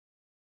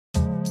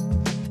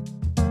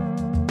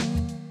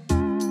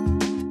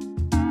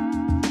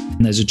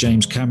There's a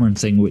James Cameron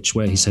thing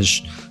where he says,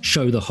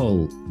 show the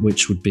whole,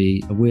 which would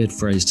be a weird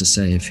phrase to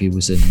say if he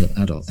was in the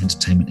adult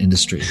entertainment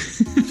industry.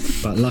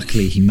 But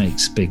luckily he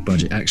makes big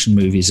budget action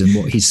movies, and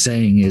what he's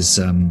saying is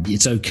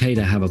it's okay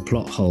to have a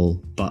plot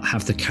hole, but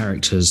have the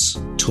characters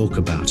talk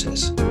about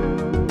it.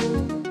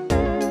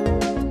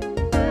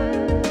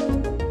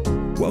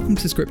 Welcome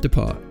to Script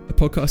Apart, a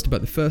podcast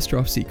about the first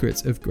draft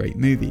secrets of great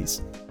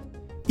movies.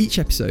 Each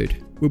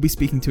episode, we'll be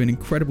speaking to an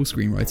incredible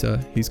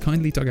screenwriter who's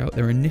kindly dug out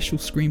their initial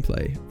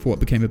screenplay for what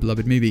became a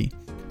beloved movie,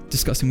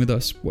 discussing with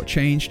us what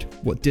changed,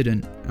 what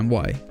didn't, and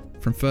why,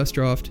 from first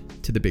draft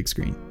to the big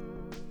screen.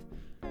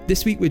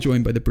 This week we're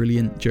joined by the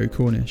brilliant Joe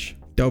Cornish,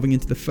 delving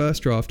into the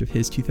first draft of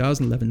his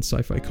 2011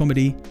 sci-fi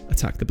comedy,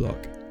 Attack the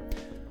Block.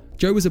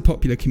 Joe was a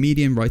popular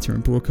comedian, writer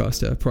and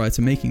broadcaster prior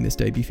to making this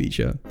debut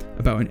feature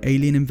about an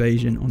alien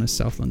invasion on a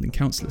South London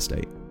council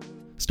estate.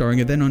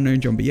 Starring a then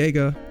unknown John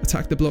Boyega,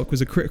 Attack the Block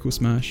was a critical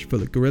smash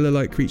full of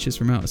gorilla-like creatures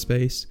from outer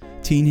space,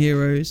 teen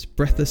heroes,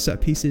 breathless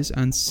set pieces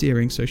and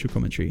searing social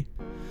commentary.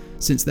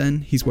 Since then,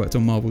 he's worked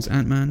on Marvel's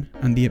Ant-Man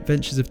and The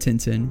Adventures of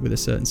Tintin with a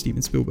certain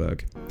Steven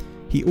Spielberg.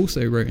 He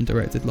also wrote and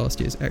directed last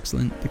year's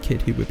excellent The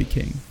Kid Who Would Be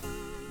King.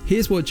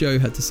 Here's what Joe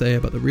had to say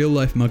about the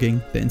real-life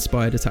mugging that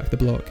inspired Attack the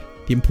Block,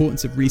 the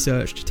importance of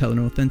research to tell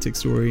an authentic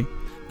story,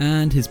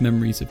 and his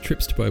memories of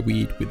trips to buy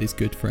weed with his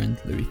good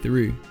friend Louis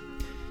Theroux.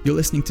 You're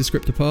listening to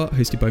Script Apart,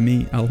 hosted by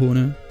me, Al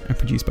Horner, and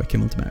produced by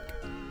Kimmel Demek.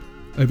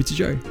 Over to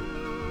Joe.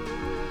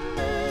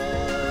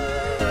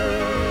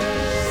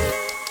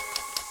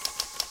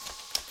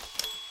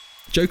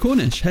 Joe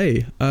Cornish,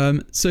 hey.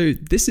 So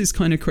this is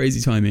kind of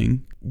crazy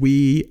timing.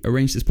 We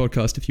arranged this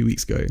podcast a few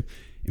weeks ago,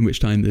 in which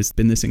time there's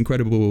been this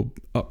incredible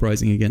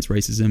uprising against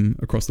racism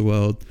across the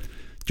world.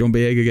 John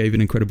Boyega gave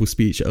an incredible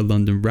speech at a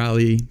London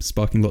rally,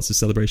 sparking lots of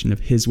celebration of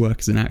his work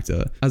as an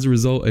actor. As a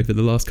result, over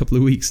the last couple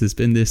of weeks, there's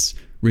been this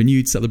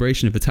renewed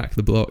celebration of Attack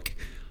the Block.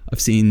 I've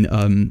seen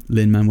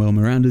Lin-Manuel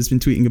Miranda's been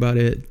tweeting about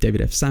it,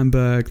 David F.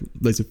 Sandberg,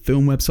 loads of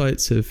film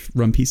websites have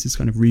run pieces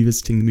kind of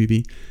revisiting the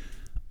movie.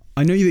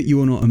 I know that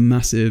you are not a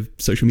massive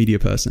social media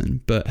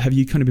person, but have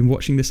you kind of been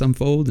watching this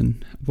unfold,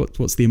 and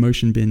what's the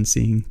emotion been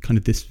seeing kind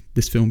of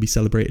this film be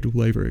celebrated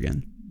all over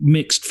again?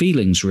 Mixed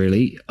feelings,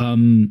 really.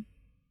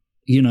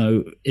 You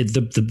know,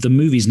 the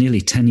movie's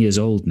nearly 10 years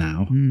old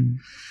now,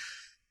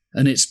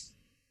 and it's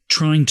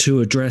trying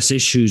to address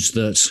issues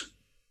that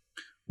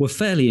were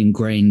fairly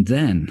ingrained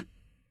then,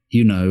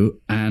 you know,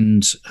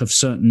 and have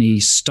certainly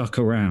stuck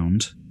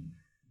around.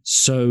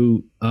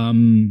 So,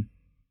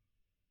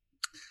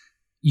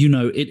 you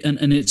know,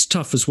 and it's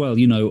tough as well.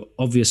 You know,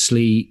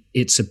 obviously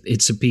it's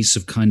a piece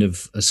of kind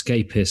of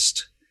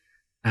escapist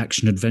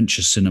action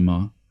adventure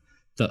cinema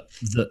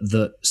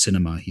that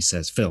cinema, he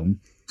says, film.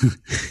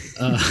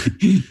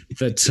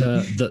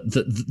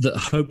 that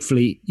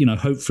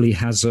hopefully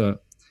has a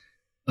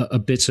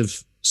bit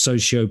of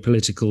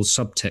socio-political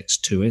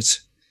subtext to it,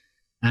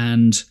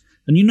 and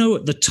you know,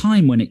 at the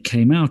time when it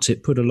came out,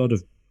 it put a lot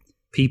of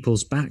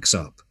people's backs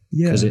up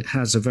because it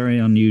has a very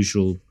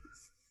unusual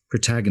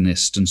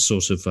protagonist and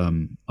sort of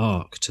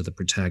arc to the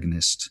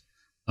protagonist.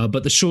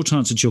 But the short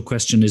answer to your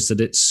question is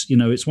that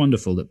it's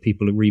wonderful that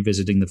people are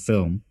revisiting the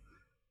film.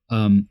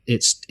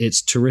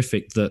 It's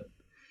terrific that,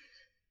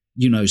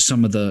 you know,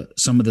 some of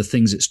the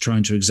things it's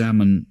trying to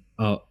examine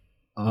are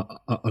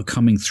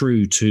coming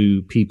through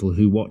to people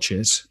who watch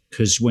it,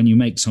 because when you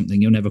make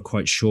something, you're never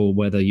quite sure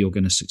whether you're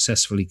going to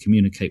successfully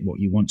communicate what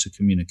you want to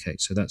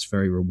communicate. So that's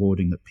very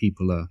rewarding that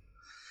people are,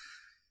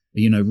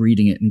 you know,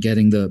 reading it and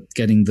getting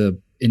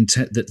the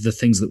intent, the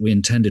things that we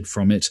intended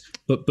from it.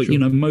 But sure. You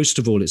know, most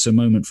of all, it's a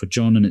moment for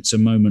John, and it's a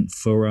moment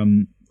for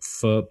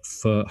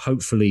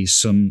hopefully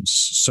some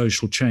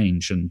social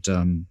change,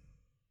 and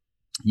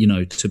you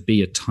know, to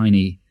be a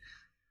tiny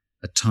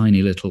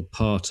little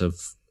part of,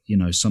 you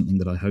know, something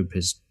that I hope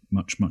is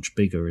much, much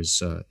bigger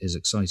is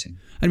exciting.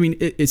 I mean,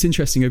 it's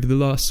interesting, over the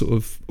last sort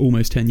of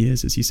almost 10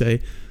 years, as you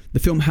say, the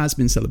film has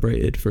been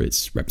celebrated for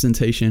its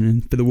representation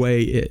and for the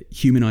way it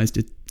humanized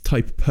a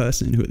type of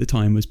person who at the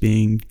time was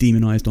being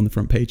demonized on the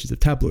front pages of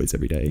tabloids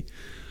every day.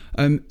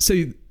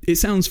 So it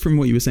sounds from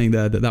what you were saying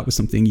there that was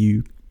something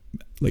you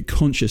like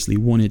consciously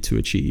wanted to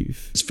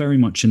achieve. It's very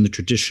much in the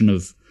tradition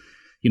of,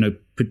 you know,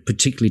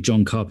 particularly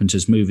John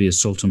Carpenter's movie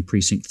Assault on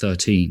Precinct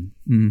 13,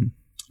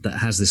 that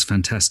has this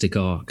fantastic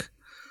arc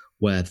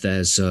where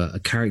there's a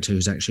character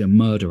who's actually a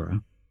murderer,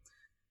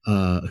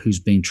 who's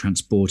being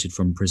transported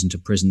from prison to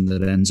prison,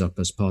 that ends up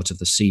as part of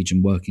the siege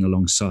and working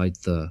alongside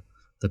the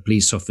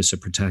police officer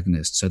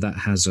protagonist. So that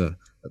has at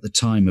the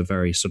time, a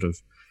very sort of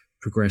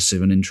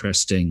progressive and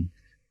interesting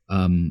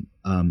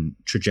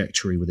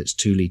trajectory with its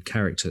two lead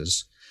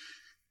characters.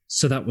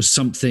 So that was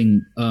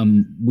something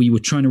we were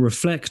trying to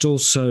reflect.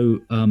 Also,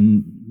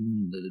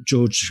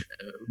 George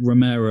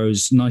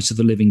Romero's Night of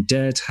the Living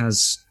Dead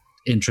has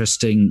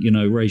interesting, you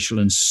know, racial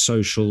and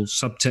social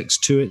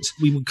subtext to it.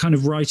 We were kind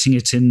of writing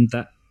it in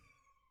that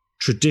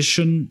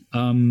tradition.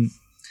 And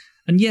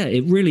yeah,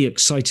 it really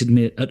excited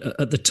me.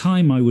 At the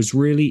time, I was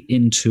really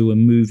into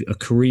a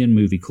Korean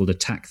movie called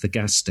Attack the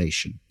Gas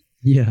Station.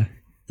 Yeah.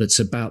 That's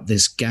about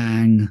this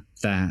gang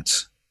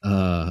that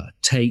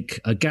take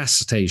a gas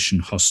station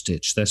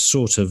hostage. They're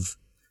sort of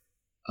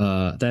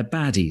they're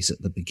baddies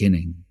at the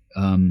beginning,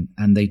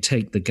 and they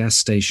take the gas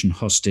station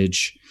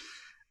hostage,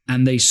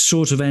 and they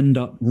sort of end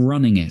up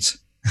running it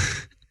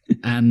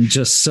and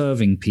just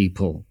serving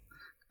people.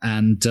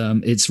 And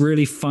it's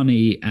really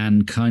funny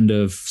and kind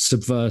of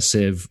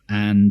subversive,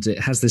 and it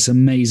has this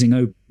amazing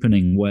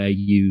opening where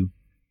you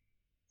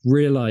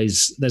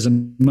realize there's a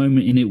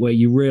moment in it where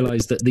you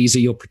realize that these are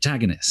your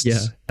protagonists. Yeah.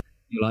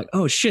 You're like,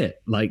 oh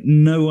shit, like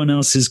no one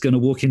else is going to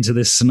walk into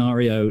this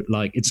scenario.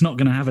 Like it's not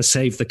going to have a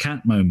save the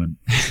cat moment.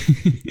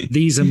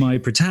 These are my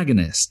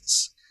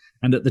protagonists.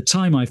 And at the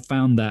time I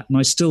found that, and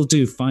I still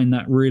do find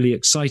that really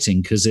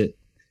exciting, because it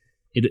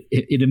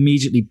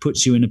immediately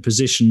puts you in a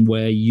position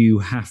where you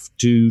have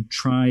to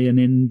try and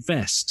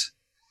invest,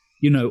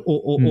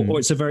 or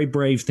it's a very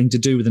brave thing to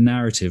do with a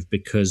narrative,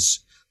 because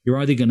you're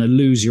either going to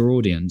lose your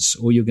audience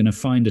or you're going to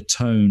find a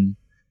tone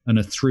and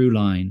a through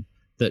line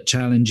that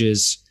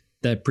challenges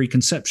their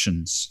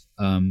preconceptions.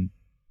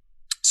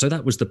 So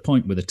that was the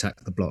point with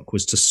Attack the Block,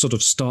 was to sort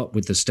of start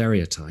with the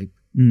stereotype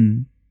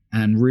and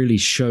really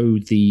show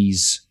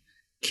these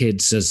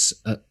kids as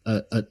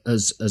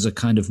a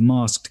kind of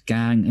masked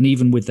gang, and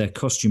even with their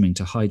costuming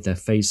to hide their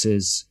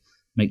faces,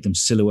 make them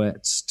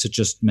silhouettes, to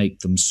just make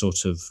them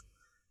sort of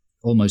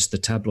almost the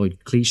tabloid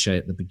cliche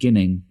at the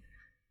beginning,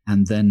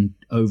 and then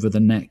over the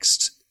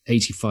next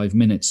 85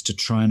 minutes to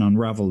try and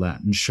unravel that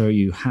and show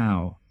you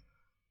how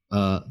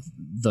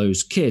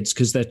those kids,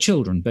 because they're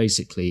children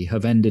basically,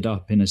 have ended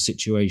up in a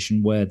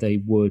situation where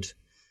they would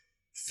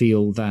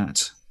feel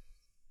that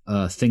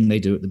thing they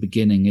do at the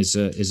beginning is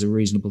a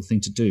reasonable thing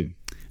to do.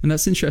 And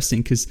that's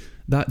interesting, because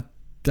that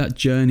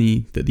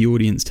journey that the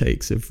audience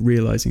takes of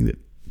realizing that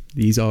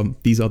these are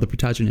the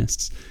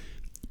protagonists,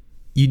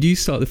 you do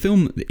start the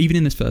film, even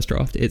in this first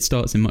draft, it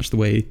starts in much the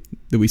way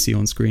that we see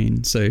on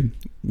screen. So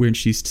we're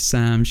introduced to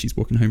Sam. She's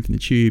walking home from the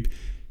tube.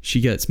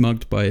 She gets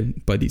mugged by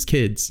these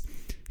kids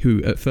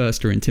who at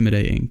first are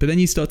intimidating, but then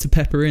you start to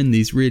pepper in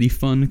these really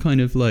fun kind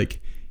of like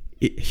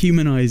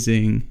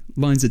humanizing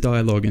lines of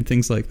dialogue and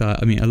things like that.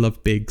 I mean, I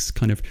love Biggs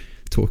kind of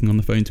talking on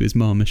the phone to his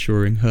mum,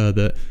 assuring her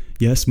that,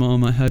 yes,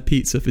 Mum, I had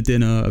pizza for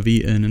dinner, I've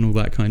eaten, and all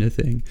that kind of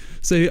thing.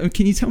 So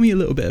can you tell me a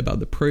little bit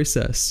about the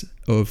process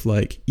of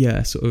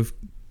sort of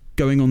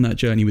going on that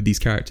journey with these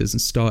characters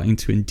and starting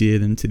to endear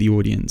them to the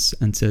audience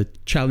and to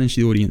challenge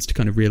the audience to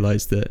kind of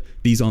realize that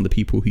these aren't the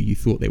people who you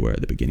thought they were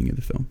at the beginning of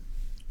the film?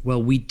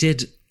 Well, we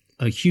did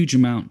a huge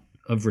amount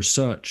of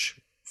research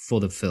for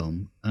the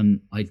film,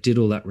 and I did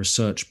all that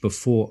research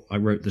before I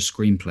wrote the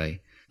screenplay.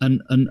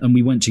 And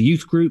we went to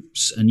youth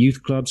groups and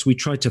youth clubs. We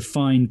tried to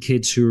find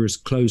kids who were as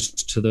close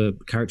to the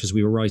characters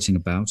we were writing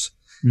about.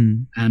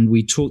 And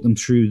we talked them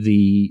through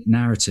the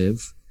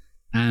narrative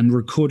and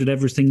recorded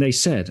everything they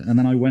said. And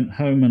then I went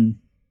home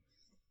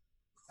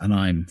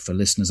and for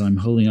listeners, I'm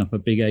holding up a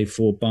big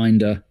A4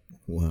 binder.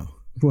 Wow.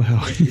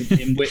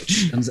 in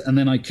which, and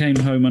then I came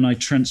home and I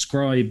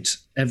transcribed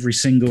every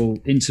single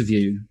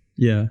interview.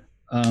 Yeah.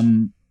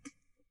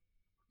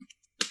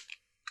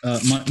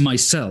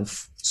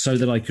 Myself, so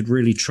that I could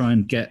really try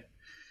and get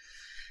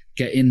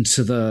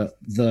into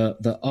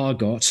the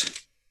argot.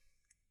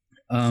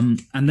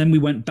 And then we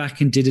went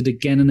back and did it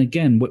again and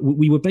again.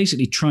 We were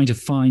basically trying to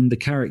find the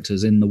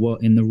characters in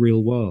the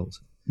real world.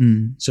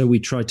 So we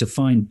tried to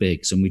find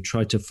Biggs, and we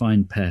tried to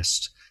find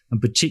Pest, and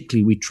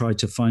particularly we tried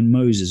to find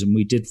Moses. And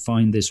we did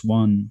find this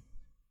one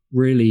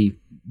really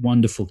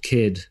wonderful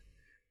kid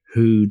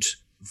who'd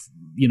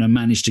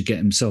managed to get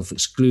himself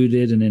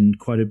excluded and in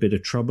quite a bit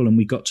of trouble. And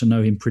we got to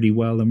know him pretty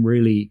well and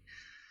really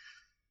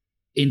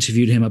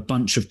interviewed him a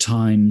bunch of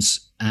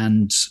times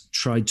and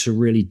tried to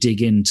really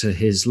dig into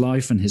his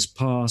life and his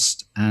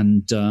past,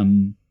 and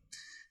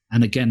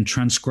again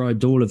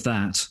transcribed all of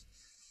that.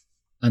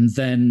 And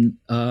then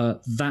so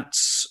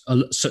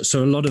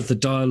a lot of the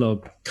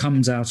dialogue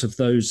comes out of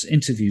those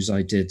interviews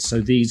I did.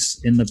 So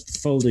these, in the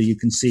folder you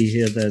can see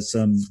here, there's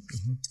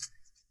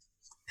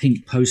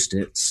pink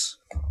Post-its.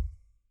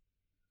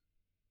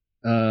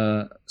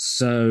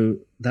 So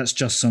that's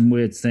just some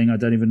weird thing. I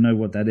don't even know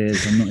what that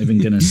is. I'm not even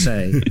going to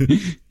say.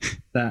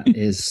 That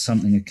is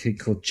something a kid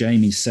called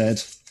Jamie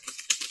said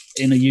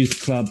in a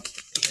youth club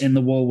in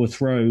the Walworth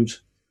Road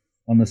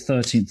on the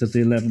 13th of the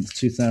 11th,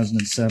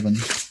 2007.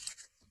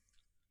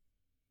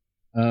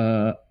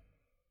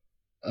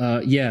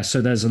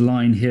 So there's a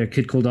line here. A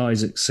kid called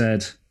Isaac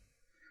said,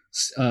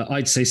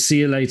 I'd say, see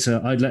you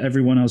later. I'd let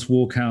everyone else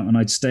walk out and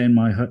I'd stay in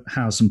my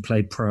house and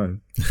play pro.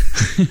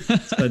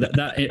 So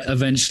that it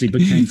eventually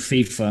became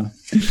FIFA.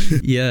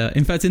 Yeah,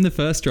 in fact, in the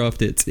first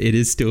draft, it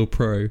is still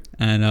pro.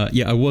 And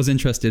I was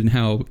interested in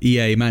how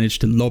EA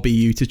managed to lobby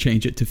you to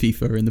change it to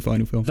FIFA in the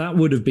final film. That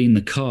would have been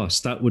the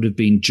cast. That would have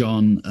been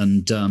John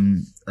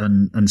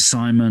and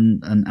Simon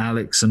and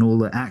Alex and all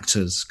the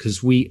actors.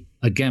 Because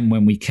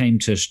when we came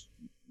to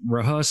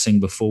rehearsing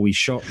before we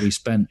shot, we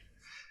spent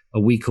a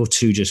week or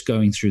two just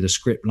going through the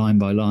script line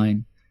by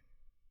line.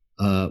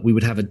 We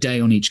would have a day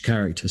on each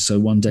character. So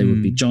one day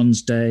would be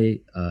John's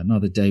day,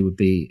 another day would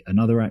be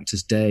another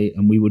actor's day,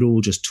 and we would all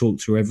just talk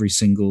through every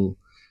single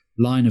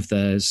line of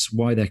theirs,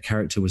 why their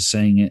character was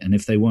saying it, and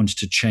if they wanted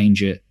to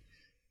change it,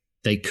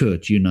 they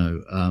could,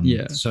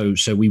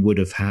 So we would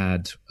have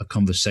had a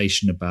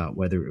conversation about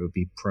whether it would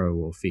be pro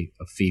or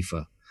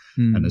FIFA.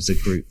 And as a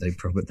group,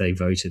 they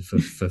voted for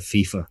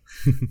FIFA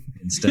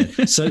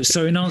instead.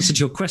 So in answer to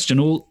your question,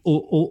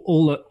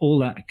 all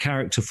that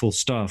characterful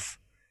stuff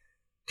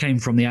came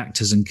from the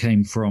actors and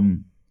came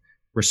from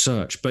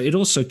research, but it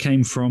also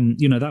came from,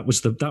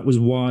 that was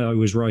why I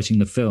was writing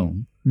the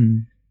film.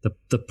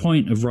 The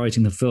point of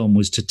writing the film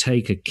was to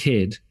take a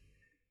kid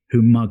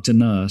who mugged a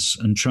nurse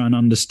and try and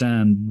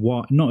understand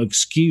why, not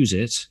excuse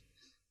it,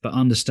 but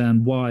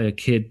understand why a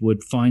kid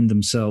would find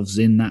themselves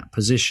in that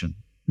position.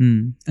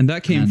 And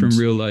that came from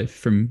real life,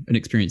 from an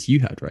experience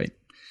you had, right?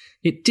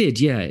 It did,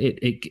 yeah.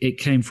 It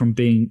came from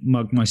being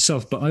mugged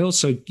myself, but I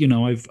also,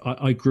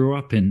 I grew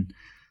up in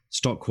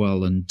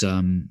Stockwell, and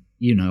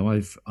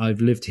I've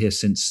lived here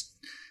since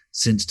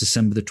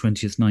December the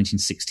 20th,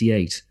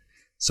 1968.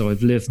 So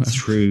I've lived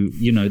through,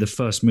 the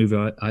first movie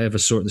I ever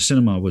saw at the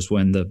cinema was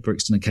when the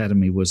Brixton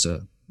Academy was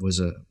a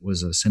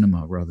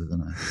cinema rather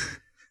than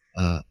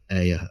a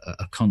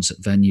concert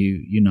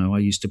venue. I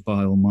used to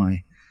buy all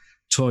my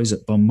toys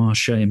at Bon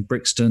Marché in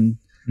Brixton.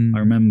 I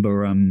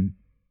remember,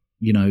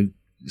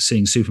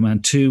 seeing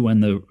Superman 2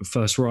 when the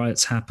first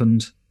riots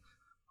happened.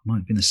 Might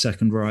have been the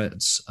second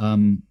riots.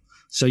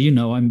 So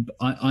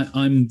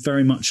I'm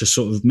very much a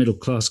sort of middle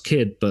class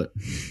kid, but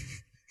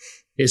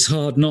it's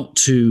hard not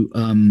to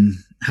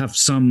have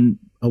some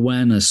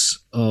awareness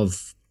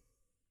of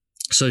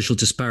social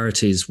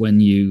disparities when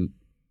you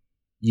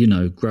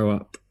grow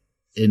up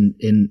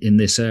in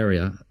this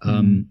area.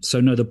 So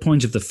no, the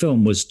point of the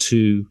film was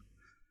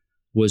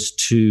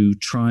to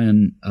try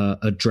and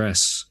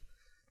address,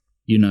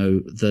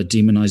 the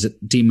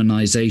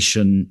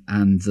demonization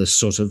and the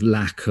sort of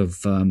lack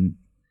of,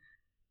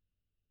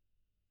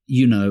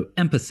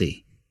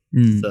 empathy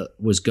that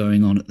was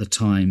going on at the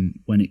time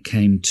when it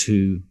came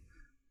to,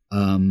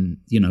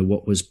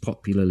 what was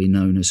popularly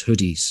known as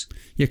hoodies.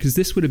 Yeah, because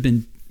this would have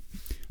been,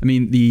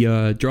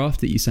 the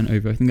draft that you sent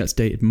over, I think that's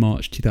dated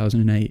March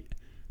 2008.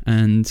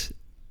 And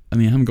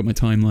I haven't got my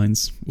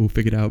timelines all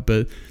figured out,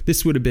 but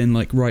this would have been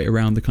like right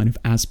around the kind of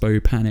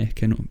ASBO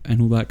panic and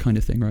all that kind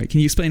of thing, right? Can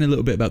you explain a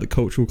little bit about the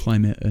cultural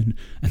climate and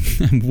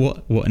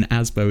what an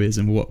ASBO is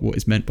and what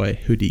is meant by a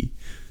hoodie?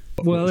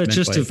 Well, it's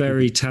just a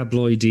very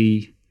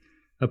tabloidy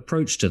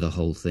approach to the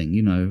whole thing,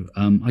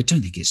 I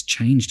don't think it's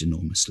changed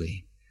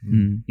enormously.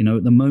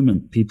 At the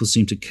moment, people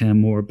seem to care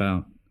more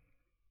about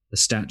the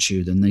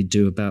statue than they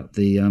do about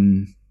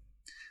the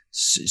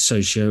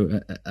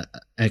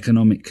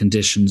socio-economic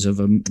conditions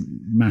of a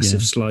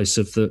massive slice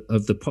of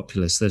the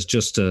populace. There's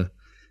just a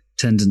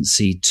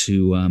tendency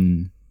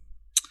to,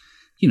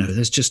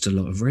 there's just a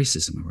lot of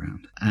racism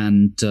around,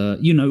 and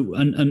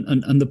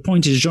and the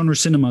point is, genre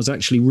cinema is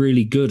actually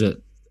really good at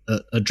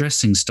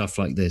addressing stuff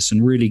like this,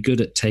 and really good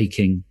at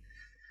taking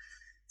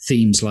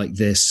themes like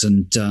this,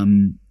 and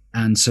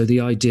so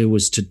the idea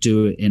was to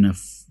do it in a.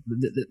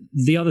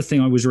 The other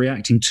thing I was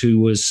reacting to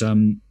was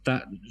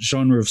that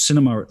genre of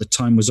cinema at the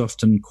time was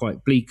often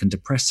quite bleak and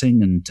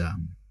depressing, and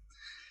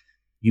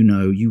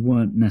you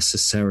weren't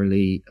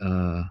necessarily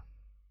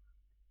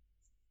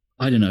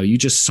you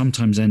just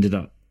sometimes ended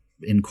up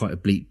in quite a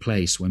bleak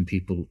place when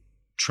people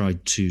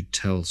tried to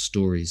tell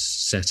stories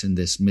set in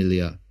this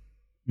milieu,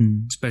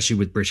 especially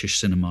with British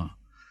cinema.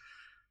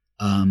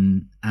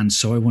 And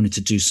so I wanted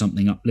to do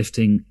something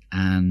uplifting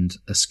and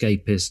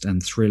escapist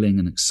and thrilling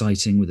and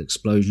exciting with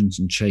explosions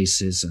and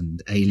chases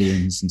and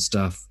aliens and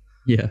stuff.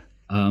 Yeah.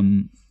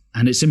 And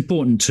it's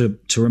important to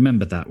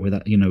remember that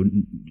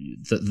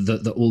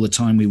that all the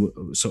time we were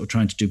sort of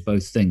trying to do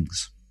both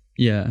things.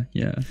 Yeah.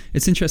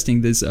 It's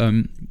interesting.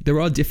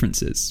 There are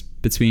differences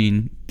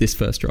between this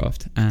first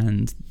draft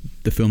and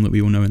the film that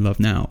we all know and love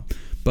now,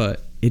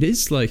 but it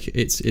is like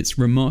it's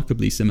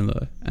remarkably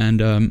similar.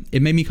 And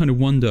it made me kind of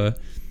wonder.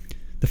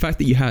 The fact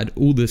that you had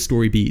all the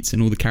story beats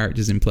and all the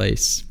characters in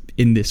place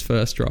in this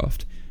first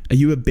draft, are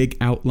you a big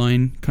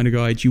outline kind of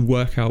guy? Do you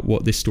work out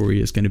what this story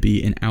is going to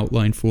be in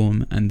outline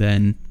form, and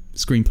then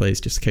screenplay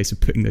is just a case of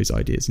putting those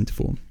ideas into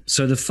form?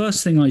 So the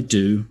first thing I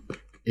do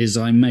is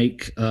I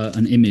make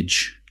an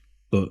image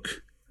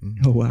book.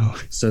 Oh, wow.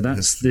 So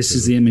this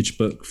is the image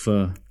book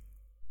for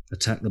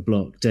Attack the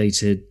Block,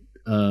 dated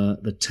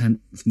the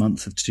 10th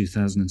month of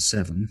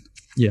 2007.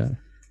 Yeah.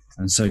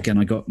 And so again,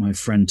 I got my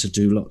friend to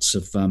do lots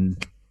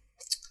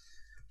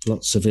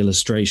of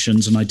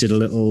illustrations, and I did a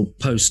little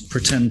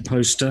pretend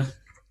poster,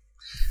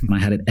 and I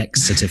had an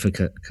X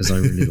certificate because I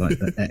really like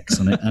the X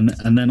on it,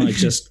 and then I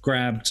just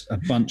grabbed a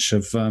bunch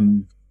of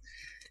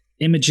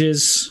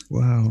images.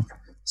 Wow.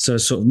 So a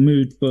sort of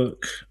mood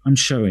book. I'm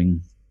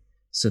showing,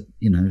 so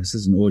this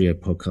is an audio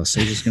podcast, so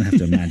you're just going to have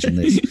to imagine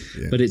this.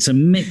 Yeah. But it's a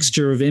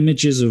mixture of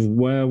images of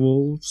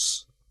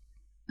werewolves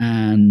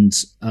and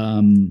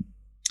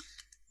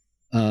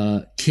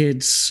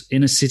kids,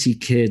 inner city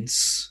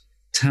kids,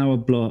 tower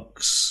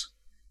blocks,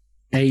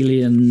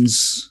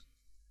 aliens,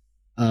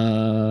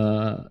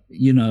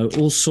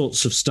 all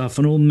sorts of stuff,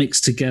 and all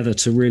mixed together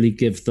to really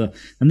give the.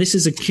 And this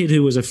is a kid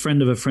who was a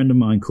friend of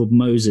mine called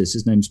Moses.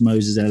 His name's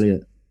Moses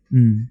Elliott,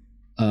 from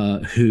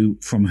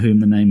whom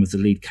the name of the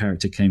lead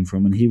character came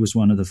from, and he was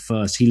one of the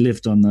first. He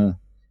lived on the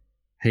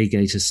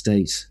Haygate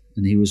estate,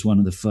 and he was one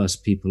of the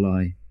first people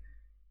I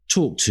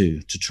talked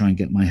to try and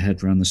get my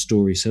head around the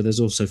story. So there's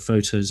also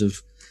photos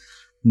of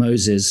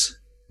Moses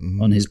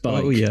on his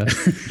bike. Oh yeah,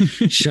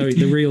 showing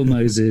the real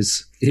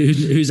Moses,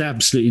 who's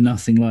absolutely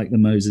nothing like the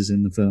Moses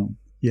in the film.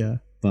 Yeah,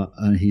 but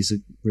he's a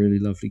really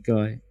lovely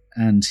guy,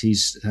 and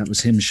that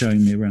was him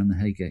showing me around the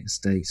Haygate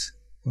estate.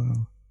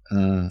 Wow.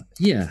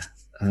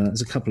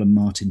 There's a couple of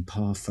Martin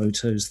Parr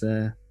photos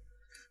there.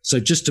 So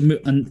just to move,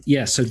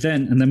 so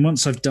then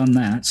once I've done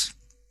that,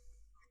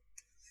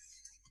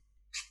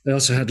 I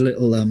also had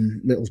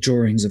little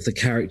drawings of the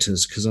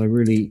characters, because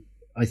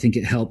I think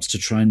it helps to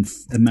try and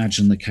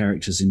imagine the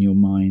characters in your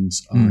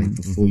mind's eye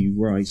before you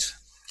write.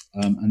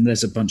 And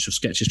there's a bunch of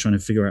sketches trying to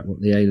figure out what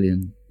the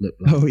alien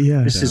looked like. Oh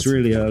yeah, this is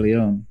really early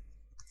on.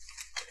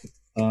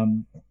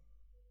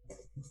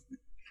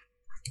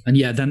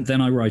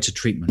 Then I write a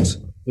treatment.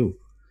 Oh,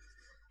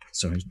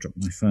 sorry, I dropped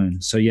my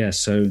phone. So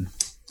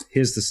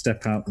here's the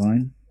step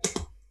outline.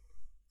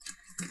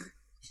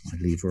 My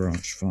lever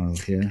arch file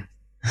here.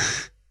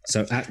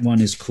 So Act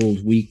 1 is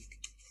called We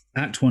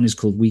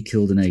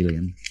Killed an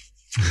Alien.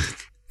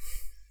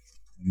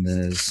 And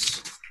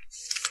there's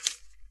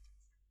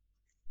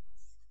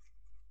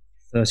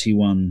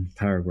 31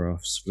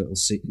 paragraphs, little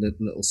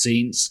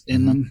scenes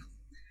in them.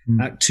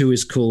 Act 2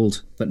 is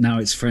called But Now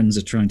Its Friends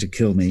Are Trying to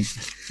Kill Me.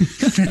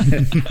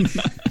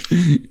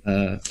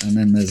 And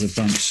then there's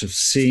a bunch of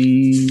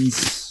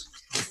scenes,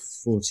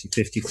 40,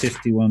 50,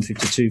 51,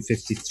 52,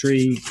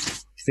 53,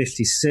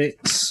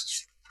 56.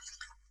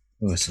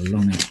 Oh, it's a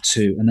long Act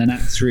 2. And then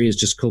Act 3 is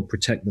just called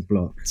Protect the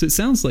Block. So it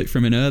sounds like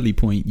from an early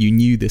point you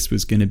knew this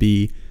was going to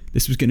be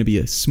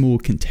a small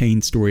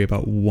contained story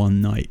about one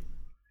night.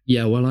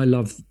 Yeah, well, I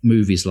love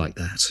movies like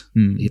that.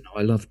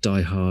 I love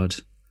Die Hard.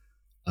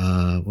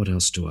 What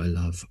else do I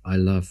love? I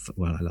love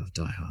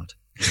Die Hard.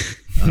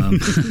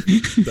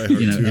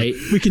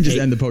 We can just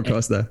end the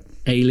podcast there.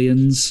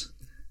 Aliens,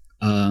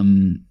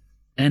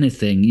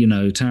 anything,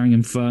 Towering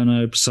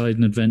Inferno,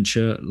 Poseidon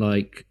Adventure,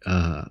 like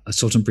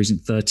Assault on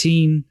Precinct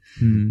 13,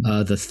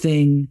 The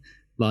Thing,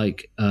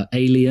 like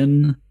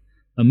Alien,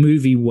 a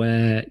movie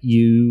where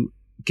you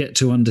get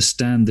to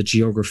understand the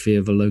geography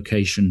of a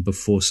location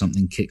before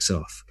something kicks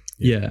off.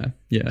 Yeah.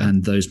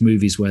 And those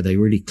movies where they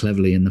really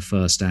cleverly in the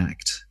first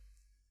act,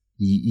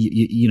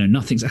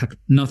 nothing's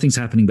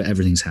happening, but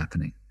everything's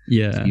happening.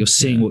 Yeah, so you're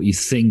seeing what you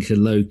think are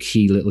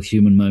low-key little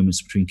human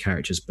moments between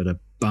characters, but a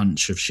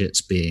bunch of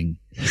shit's being,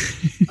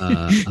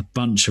 a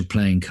bunch of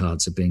playing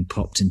cards are being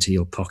popped into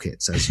your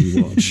pockets as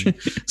you watch,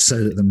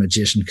 so that the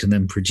magician can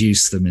then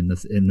produce them in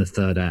the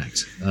third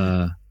act.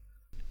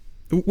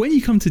 When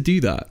you come to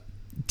do that,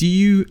 do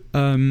you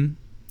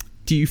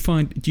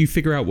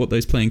figure out what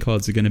those playing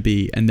cards are going to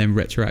be, and then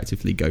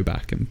retroactively go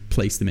back and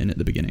place them in at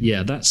the beginning?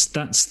 Yeah,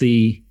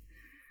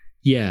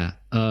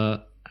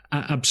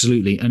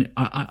 absolutely. And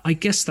I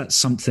guess that's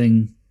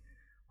something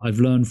I've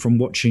learned from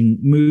watching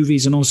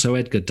movies, and also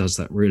Edgar does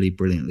that really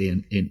brilliantly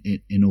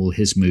in all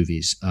his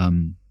movies.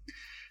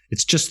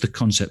 It's just the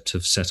concept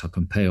of setup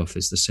and payoff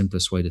is the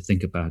simplest way to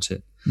think about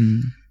it.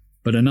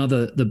 But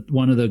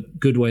one of the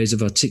good ways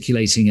of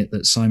articulating it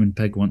that Simon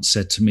Pegg once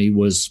said to me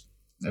was,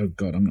 oh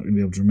God, I'm not going to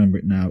be able to remember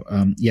it now.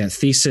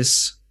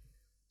 Thesis,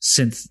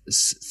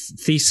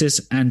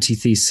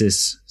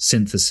 antithesis,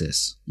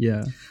 synthesis.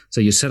 Yeah.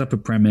 So you set up a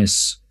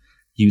premise,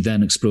 you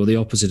then explore the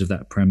opposite of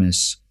that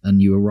premise,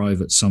 and you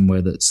arrive at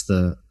somewhere that's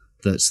the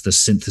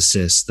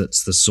synthesis,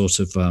 that's the sort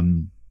of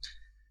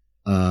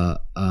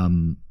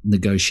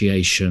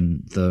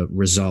negotiation, the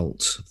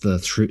result,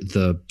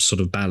 the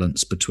sort of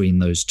balance between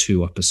those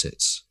two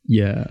opposites.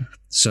 Yeah.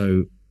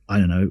 So I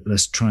don't know,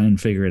 let's try and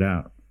figure it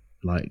out.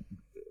 Like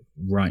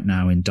right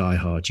now in Die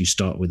Hard, you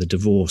start with a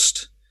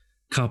divorced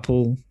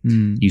couple,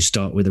 you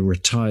start with a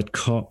retired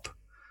cop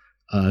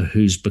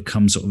who's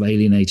become sort of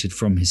alienated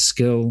from his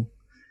skill.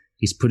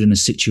 He's put in a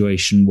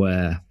situation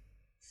where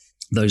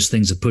those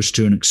things are pushed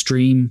to an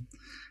extreme,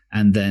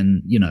 and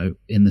then,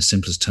 in the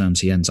simplest terms,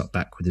 he ends up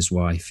back with his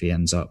wife. He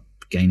ends up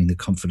gaining the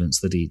confidence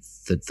that he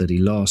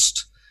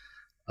lost.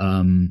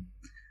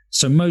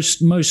 So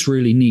most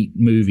really neat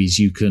movies,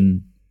 you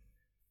can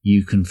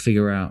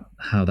figure out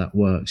how that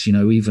works.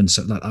 Even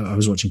so, like I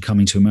was watching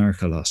Coming to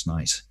America last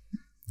night.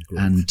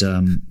 And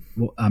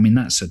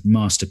that's a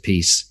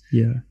masterpiece.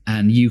 Yeah.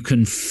 And you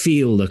can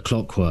feel the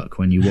clockwork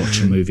when you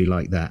watch a movie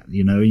like that,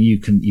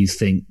 you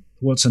think,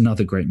 what's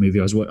another great movie?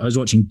 I was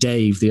watching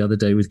Dave the other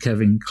day with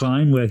Kevin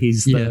Kline, where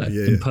he's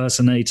the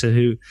impersonator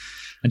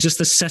and just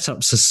the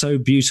setups are so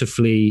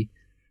beautifully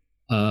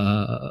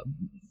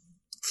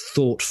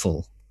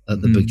thoughtful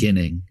at the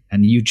beginning,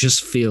 and you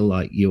just feel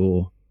like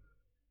you're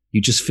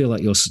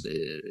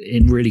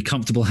in really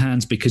comfortable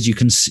hands, because you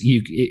can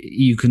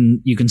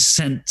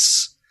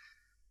sense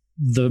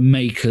the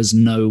makers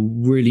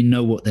really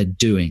know what they're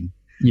doing.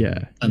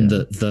 And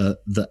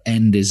the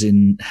end is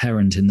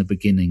inherent in the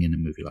beginning in a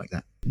movie like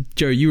that.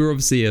 Joe, you were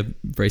obviously a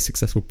very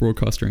successful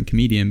broadcaster and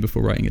comedian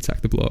before writing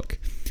Attack the Block.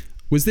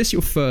 Was this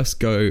your first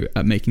go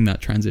at making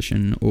that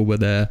transition, or were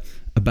there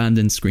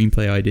abandoned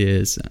screenplay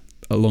ideas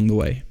along the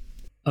way?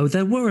 Oh,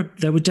 there were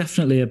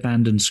definitely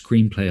abandoned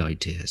screenplay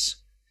ideas.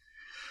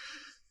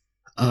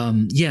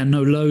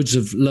 Loads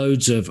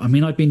of. I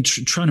mean, I've been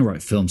trying to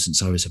write films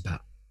since I was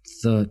about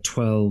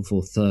 12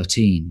 or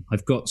 13.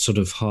 I've got sort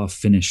of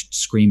half-finished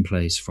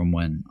screenplays from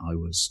when I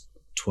was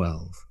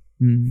 12.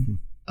 And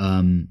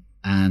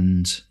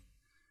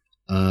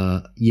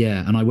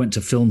I went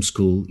to film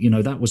school.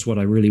 That was what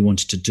I really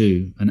wanted to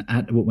do. And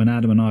when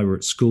Adam and I were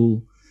at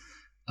school,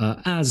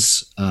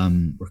 as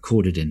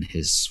recorded in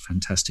his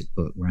fantastic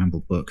book,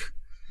 Ramble book,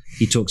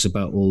 he talks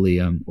about all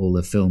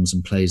the films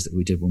and plays that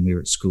we did when we were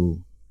at school.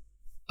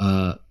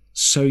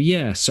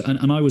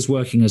 And I was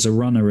working as a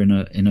runner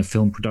in a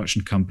film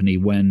production company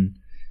when,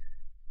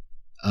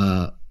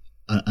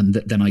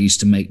 then I used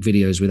to make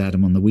videos with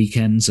Adam on the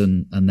weekends,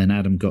 and then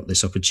Adam got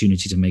this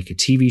opportunity to make a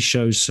TV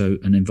show,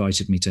 and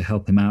invited me to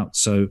help him out.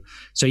 So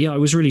I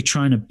was really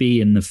trying to be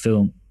in the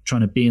film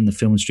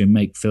industry and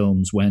make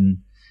films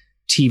when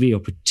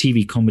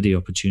TV comedy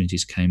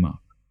opportunities came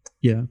up.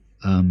 Yeah.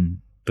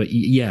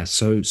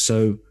 So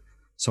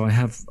I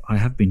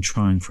have been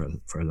trying for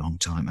a long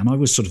time, and I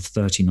was sort of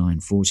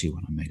 39, 40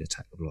 when I made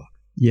Attack the Block.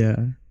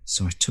 Yeah.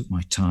 So I took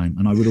my time,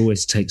 and I would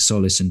always take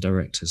solace in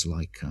directors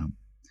like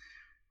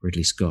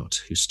Ridley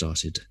Scott, who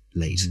started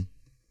late.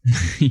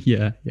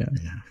 Yeah.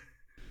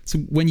 So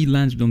when you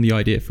landed on the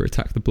idea for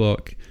Attack the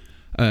Block,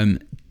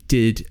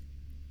 did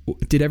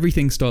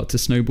everything start to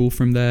snowball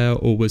from there,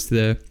 or was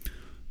the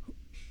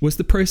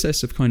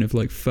process of kind of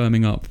like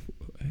firming up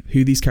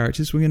who these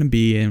characters were going to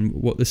be and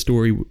what the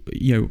story,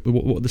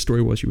 what the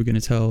story was you were going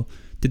to tell?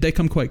 Did they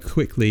come quite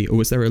quickly, or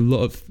were there a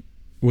lot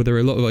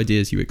of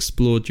ideas you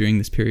explored during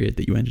this period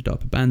that you ended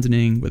up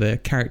abandoning? Were there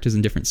characters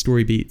and different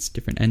story beats,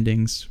 different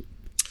endings?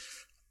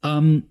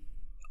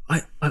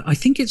 I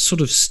think it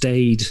sort of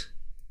stayed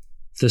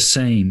the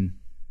same.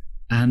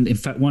 And in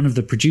fact, one of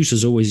the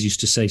producers always used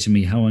to say to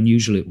me how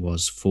unusual it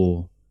was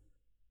for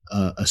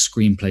a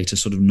screenplay to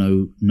sort of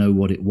know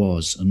what it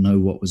was and know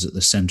what was at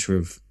the center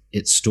of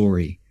its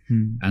story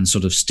and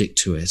sort of stick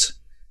to it.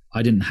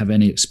 I didn't have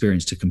any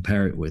experience to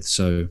compare it with,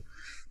 so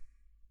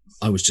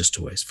I was just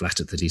always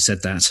flattered that he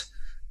said that.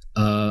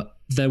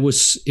 It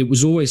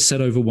was always said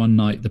over one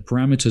night. The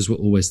parameters were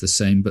always the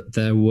same, but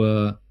there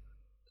were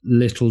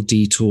little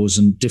detours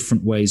and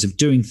different ways of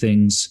doing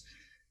things.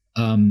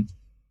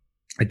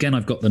 Again,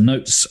 I've got the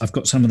notes. I've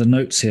got some of the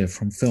notes here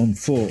from Film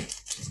 4.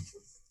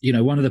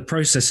 One of the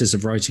processes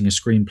of writing a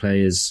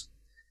screenplay is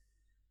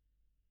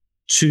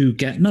to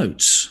get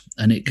notes,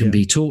 and it can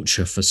be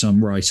torture for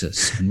some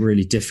writers and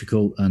really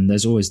difficult. And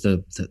there's always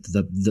the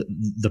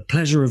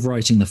pleasure of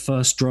writing the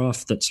first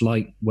draft that's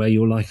like where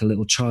you're like a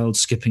little child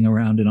skipping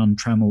around in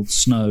untrammeled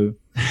snow,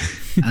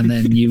 and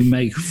then you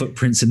make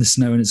footprints in the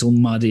snow and it's all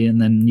muddy,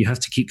 and then you have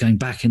to keep going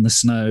back in the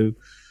snow,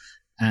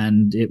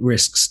 and it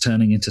risks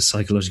turning into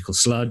psychological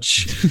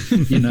sludge,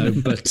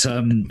 But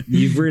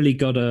you've really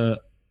got to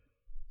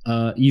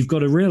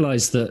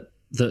realize that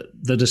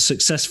a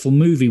successful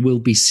movie will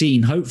be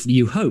seen, hopefully,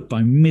 you hope,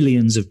 by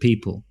millions of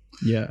people.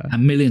 Yeah.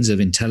 And millions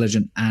of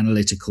intelligent,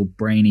 analytical,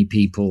 brainy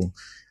people.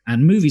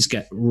 And movies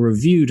get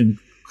reviewed and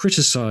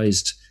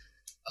criticized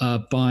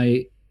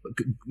by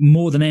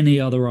more than any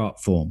other art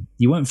form.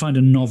 You won't find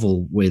a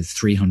novel with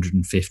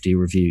 350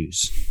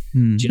 reviews.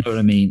 Do you know what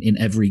I mean? In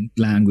every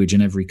language, in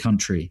every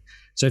country.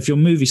 So if your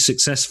movie's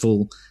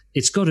successful,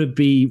 it's got to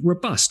be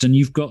robust, and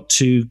you've got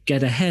to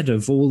get ahead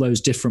of all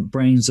those different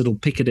brains that'll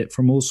pick at it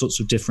from all sorts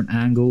of different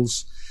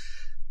angles.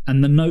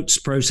 And the notes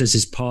process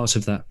is part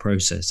of that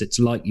process. It's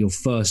like your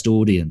first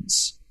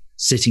audience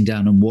sitting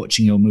down and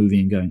watching your movie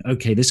and going,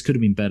 okay, this could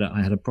have been better.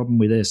 I had a problem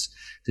with this.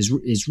 This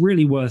is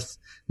really worth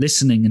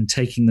listening and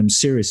taking them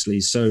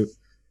seriously. So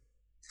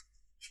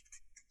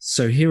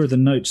here are the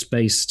notes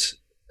based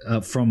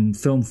from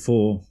Film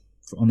 4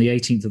 on the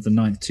 18th of the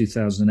 9th,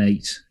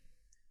 2008.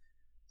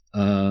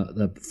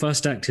 The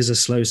first act is a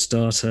slow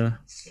starter.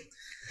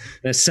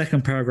 Their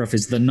second paragraph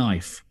is the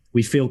knife.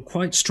 We feel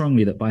quite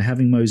strongly that by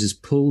having Moses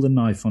pull the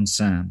knife on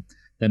Sam,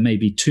 there may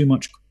be too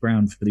much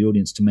ground for the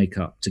audience to make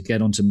up to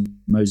get onto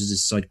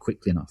Moses' side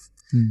quickly enough.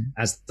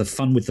 As the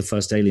fun with the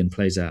first alien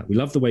plays out. We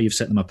love the way you've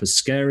set them up as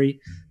scary,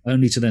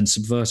 only to then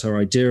subvert our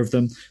idea of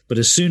them. But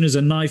as soon as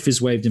a knife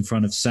is waved in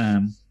front of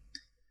Sam,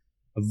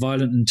 a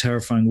violent and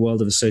terrifying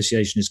world of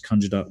association is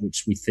conjured up,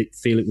 which we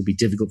feel it would be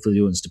difficult for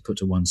the audience to put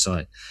to one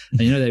side. And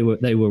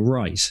they were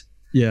right.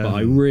 Yeah. But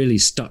I really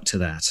stuck to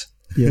that.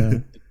 Yeah.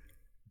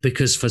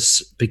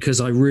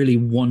 because I really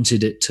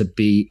wanted it to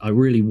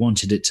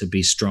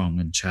be strong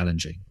and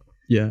challenging.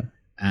 Yeah.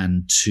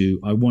 And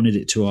I wanted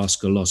it to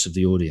ask a lot of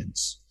the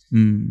audience.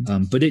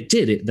 But it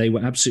did. They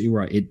were absolutely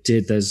right. It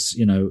did. There's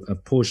a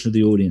portion of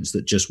the audience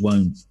that just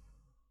won't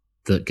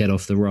get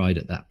off the ride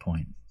at that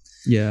point.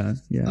 Yeah.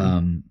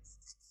 Yeah.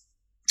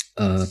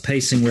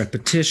 Pacing,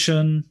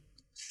 repetition.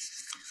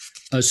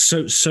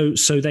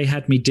 So they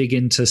had me dig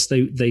into.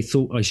 They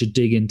thought I should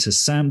dig into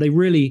Sam. They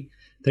really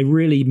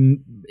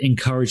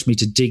encouraged me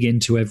to dig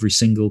into every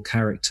single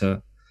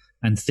character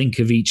and think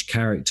of each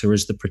character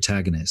as the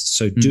protagonist.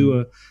 So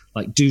do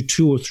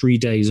 2 or 3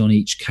 days on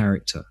each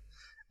character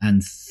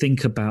and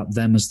think about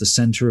them as the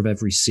center of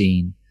every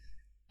scene,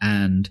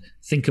 and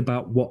think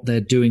about what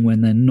they're doing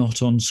when they're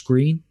not on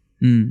screen,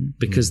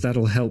 because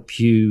that'll help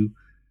you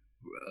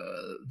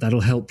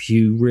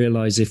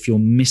realize if you're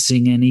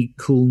missing any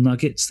cool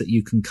nuggets that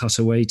you can cut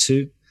away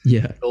to.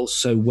 Yeah.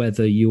 Also,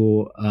 whether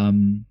you're I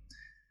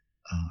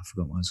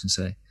forgot what I was going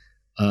to say.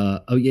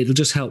 It'll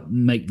just help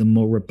make them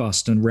more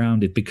robust and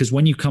rounded, because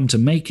when you come to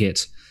make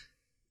it,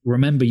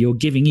 remember, you're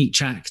giving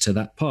each actor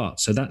that part.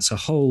 So that's a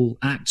whole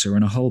actor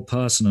and a whole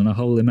person and a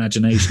whole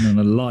imagination and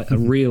a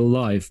real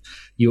life.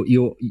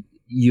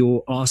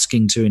 You're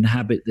asking to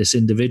inhabit this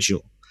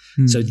individual.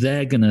 So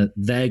they're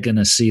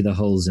gonna see the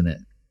holes in it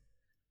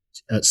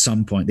at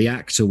some point. The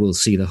actor will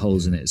see the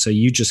holes in it. So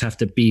you just have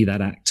to be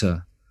that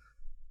actor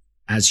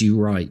as you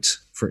write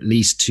for at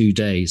least 2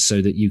 days,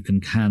 so that you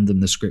can hand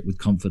them the script with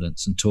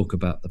confidence and talk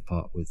about the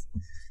part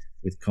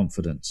with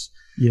confidence.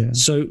 Yeah.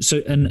 So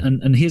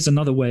and here's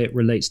another way it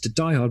relates to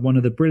Die Hard. One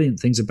of the brilliant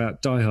things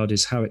about Die Hard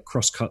is how it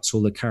cross-cuts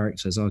all the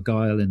characters.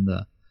 Argyle in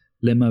the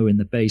limo in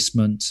the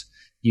basement,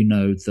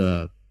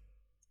 the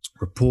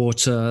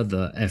reporter,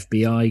 the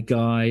FBI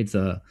guy,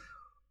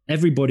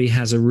 everybody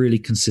has a really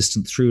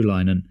consistent through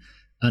line,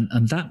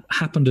 and that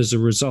happened as a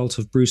result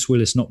of Bruce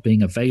Willis not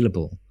being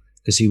available,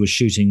 because he was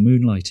shooting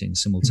Moonlighting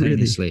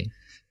simultaneously. Really?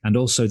 And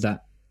also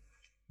that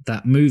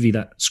movie,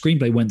 that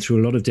screenplay went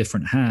through a lot of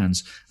different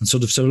hands, and so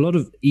a lot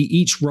of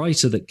each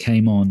writer that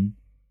came on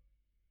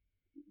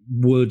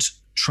would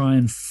try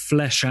and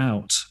flesh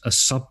out a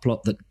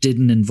subplot that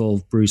didn't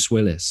involve Bruce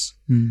Willis,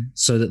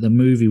 so that the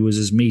movie was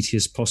as meaty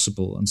as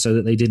possible, and so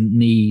that they didn't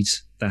need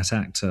that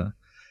actor.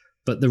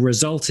 But the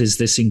result is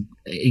this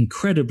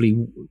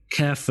incredibly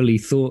carefully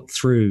thought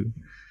through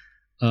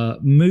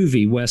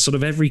movie where sort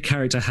of every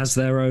character has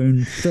their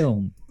own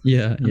film.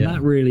 And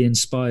that really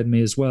inspired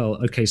me as well.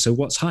 Okay, so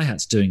what's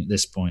Hi-Hat's doing at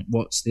this point?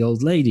 What's the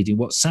old lady doing?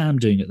 What's Sam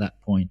doing at that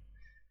point?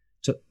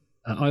 So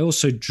I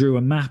also drew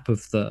a map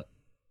of the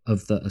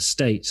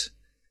estate,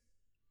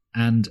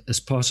 and as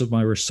part of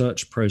my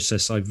research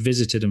process, I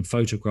visited and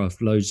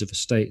photographed loads of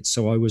estates.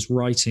 So I was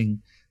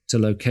writing to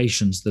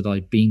locations that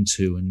I'd been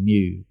to and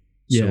knew.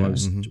 So I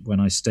was when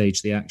I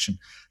staged the action.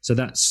 So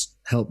that's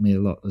helped me a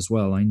lot as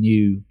well. I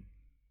knew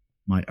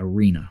my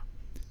arena.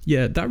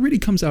 Yeah, that really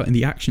comes out in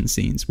the action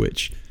scenes,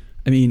 which,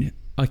 I mean,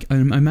 I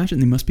imagine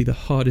they must be the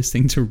hardest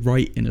thing to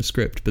write in a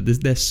script, but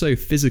they're so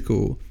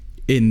physical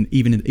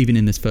even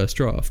in this first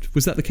draft.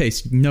 Was that the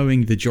case?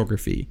 Knowing the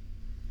geography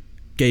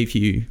gave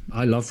you...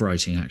 I love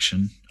writing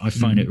action. I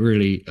find it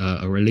really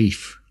a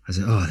relief. I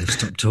say, they've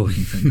stopped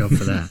talking. Thank God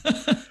for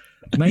that.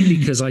 Mainly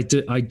because I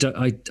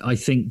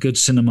think good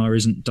cinema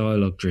isn't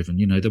dialogue driven.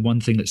 The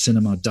one thing that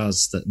cinema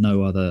does that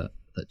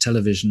that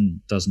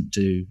television doesn't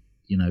do,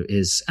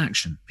 is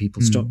action.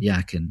 People stop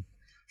yakking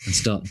and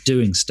start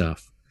doing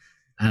stuff.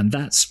 And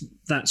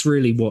that's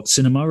really what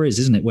cinema is,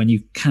 isn't it? When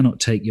you cannot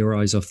take your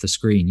eyes off the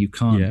screen, you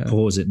can't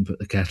pause it and put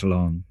the kettle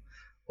on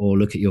or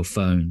look at your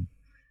phone.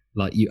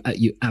 Like you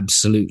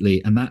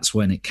absolutely, and that's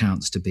when it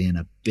counts to be in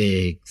a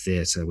big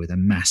theater with a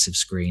massive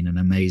screen and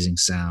amazing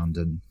sound,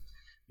 and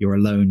you're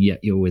alone, yet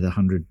you're with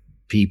 100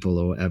 people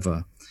or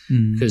whatever.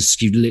 Because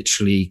you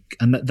literally,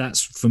 and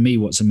that's for me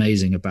what's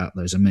amazing about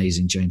those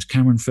amazing James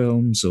Cameron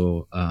films,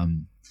 or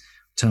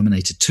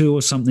Terminator 2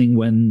 or something,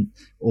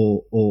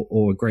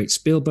 or a great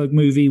Spielberg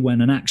movie,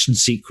 when an action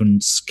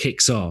sequence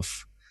kicks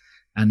off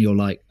and you're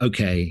like,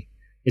 okay,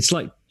 it's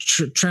like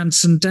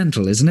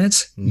transcendental, isn't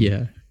it?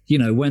 Yeah.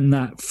 When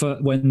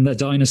the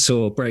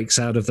dinosaur breaks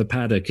out of the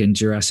paddock in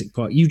Jurassic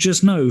Park, you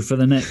just know for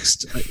the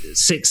next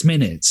 6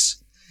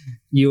 minutes,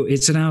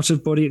 it's an out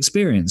of body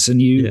experience,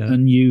 and you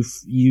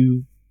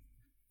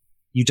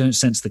don't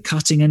sense the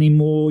cutting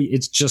anymore.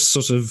 It's just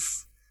sort of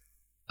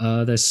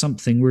there's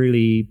something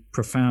really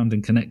profound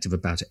and connective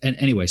about it. And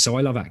anyway, so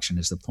I love action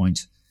is the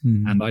point,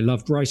 and I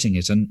loved writing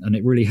it, and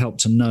it really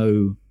helped to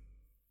know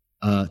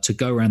to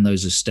go around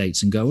those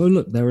estates and go, oh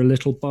look, there are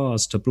little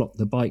bars to block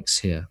the bikes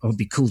here. Oh, it'd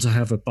be cool to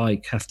have a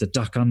bike have to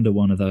duck under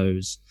one of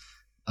those.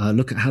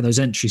 Look at how those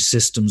entry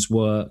systems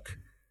work.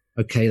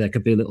 Okay, there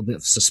could be a little bit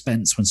of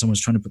suspense when someone's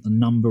trying to put the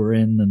number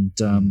in,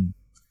 and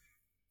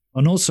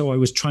also I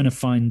was trying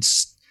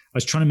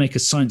to make a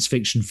science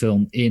fiction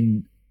film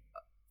in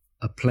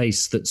a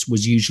place that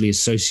was usually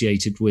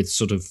associated with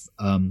sort of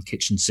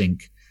kitchen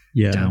sink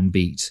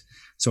downbeat.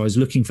 So I was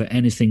looking for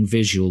anything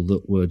visual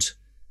that would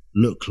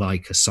look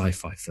like a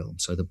sci-fi film.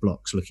 So the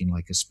blocks looking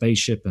like a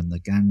spaceship and the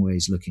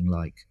gangways looking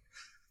like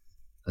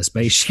a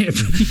spaceship,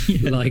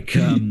 like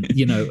an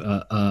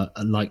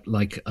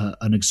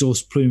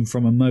exhaust plume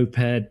from a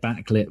moped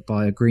backlit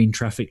by a green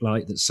traffic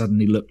light that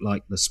suddenly looked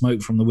like the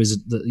smoke from the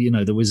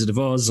Wizard of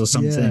Oz or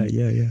something.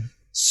 Yeah.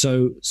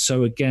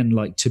 So again,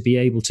 like to be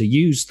able to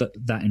use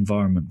that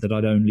environment that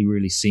I'd only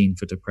really seen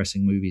for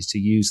depressing movies, to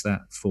use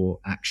that for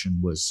action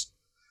was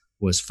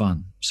was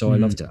fun. So I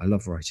loved it. I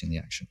love writing the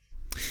action.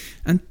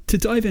 And to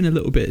dive in a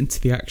little bit into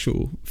the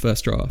actual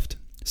first draft.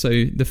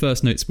 So the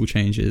first noticeable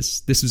change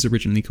is this was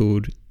originally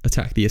called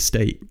Attack the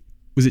Estate.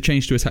 Was it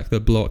changed to Attack the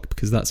Block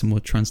because that's a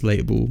more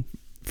translatable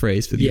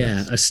phrase for the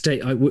US?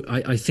 Estate.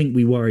 I think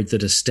we worried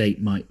that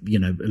estate might,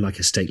 like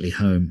a stately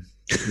home.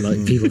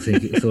 Like people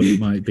thought it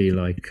might be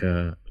like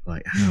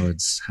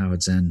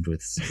Howard's End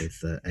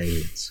with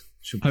aliens.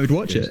 I would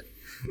watch it.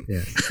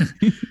 Yeah.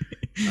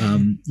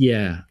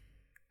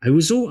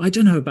 I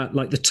don't know about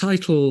like the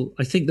title.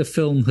 I think the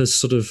film has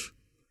sort of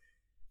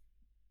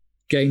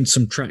gained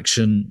some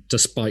traction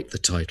despite the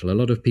title. A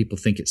lot of people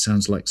think it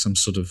sounds like some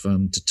sort of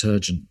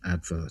detergent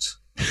advert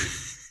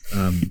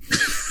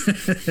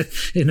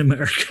in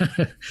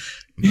America.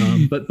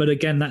 But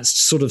again, that's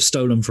sort of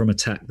stolen from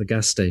Attack the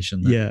Gas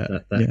Station,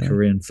 that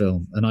Korean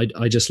film. And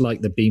I just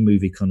like the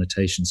B-movie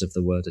connotations of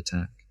the word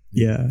attack.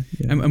 Yeah.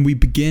 And we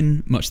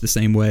begin much the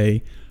same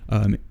way.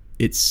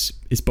 It's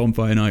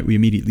bonfire night. We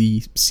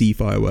immediately see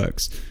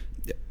fireworks.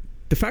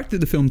 The fact that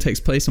the film takes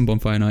place on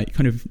bonfire night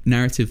kind of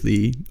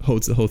narratively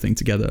holds the whole thing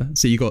together.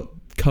 So you got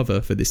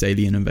cover for this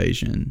alien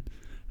invasion,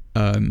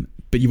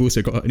 but you've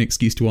also got an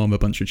excuse to arm a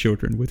bunch of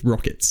children with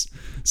rockets.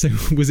 So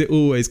was it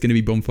always going to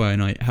be bonfire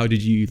night? How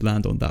did you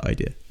land on that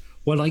idea?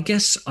 Well, I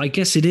guess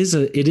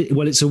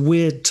it's a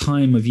weird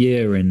time of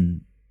year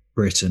in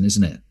Britain,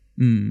 isn't it?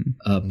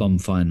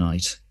 Bonfire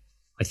night.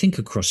 I think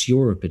across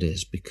Europe it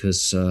is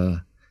because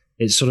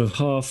it's sort of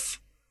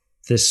half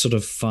this sort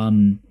of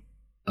fun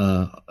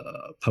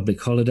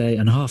public holiday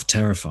and half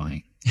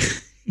terrifying,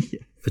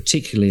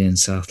 particularly in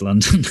South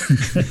London,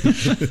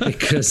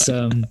 because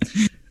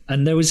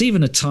and there was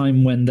even a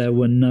time when there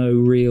were no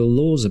real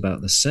laws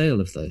about the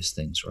sale of those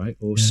things, right?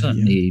 Or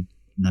certainly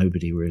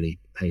nobody really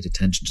paid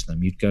attention to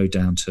them. You'd go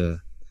down to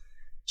a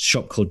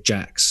shop called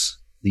Jack's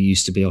that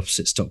used to be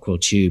opposite Stockwell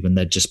Tube, and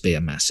there'd just be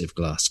a massive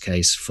glass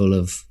case full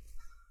of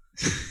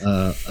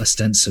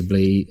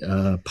ostensibly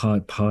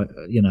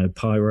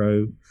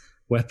pyro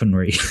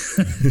weaponry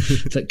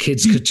that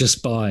kids could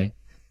just buy.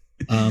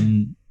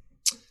 And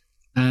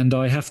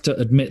I have to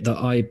admit that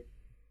I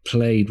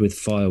played with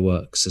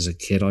fireworks as a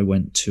kid. I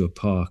went to a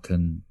park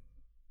and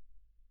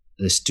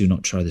do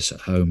not try this at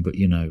home, but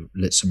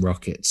lit some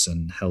rockets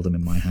and held them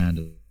in my hand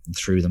and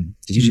threw them.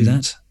 Did you do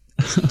that?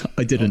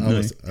 I didn't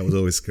know. I was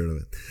always scared of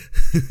it.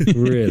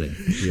 Really?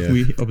 Yeah.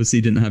 We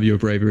obviously didn't have your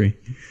bravery.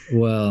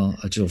 Well,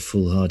 your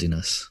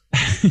foolhardiness.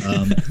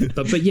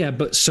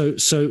 But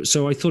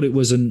so I thought it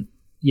was an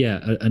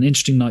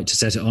interesting night to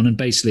set it on, and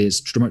basically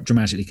it's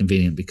dramatically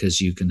convenient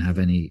because you can have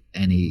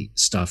any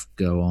stuff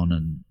go on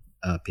and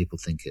people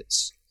think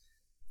it's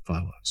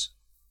fireworks.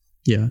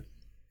 Yeah,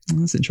 well,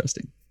 that's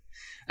interesting.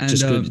 And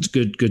just good, it's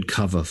good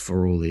cover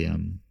for all the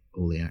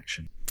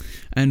action.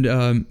 And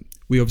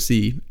we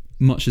obviously,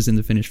 much as in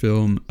the finished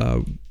film,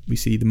 we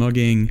see the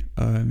mugging.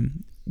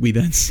 We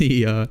then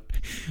see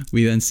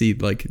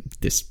like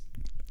this.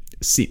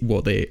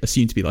 What they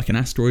assume to be like an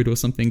asteroid or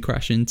something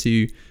crash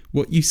into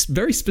what you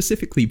very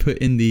specifically put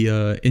in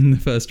the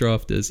first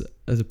draft as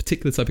a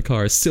particular type of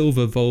car, a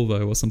silver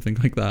Volvo or something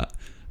like that.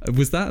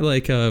 Was that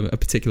like a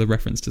particular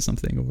reference to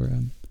something, or?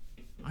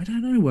 I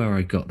don't know where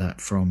I got that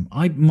from.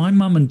 My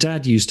mum and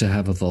dad used to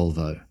have a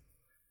Volvo,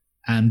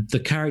 and the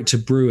character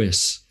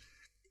Brewis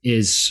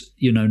is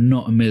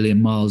not a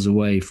million miles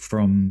away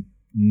from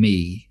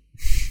me.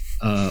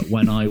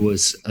 When I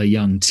was a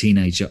young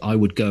teenager, I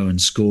would go and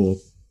score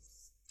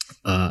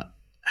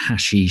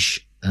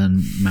hashish and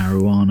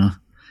marijuana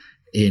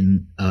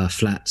in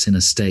flats in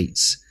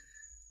estates.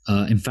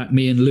 In fact,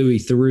 me and Louis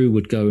Theroux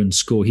would go and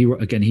score. He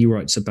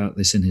writes about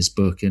this in his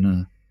book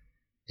in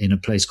a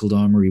place called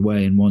Armory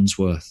Way in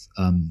Wandsworth,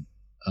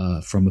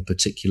 from a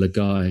particular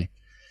guy.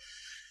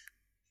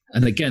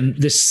 And again,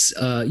 this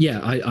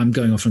I'm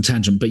going off on a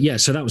tangent, but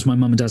so that was my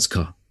mum and dad's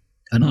car.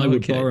 And I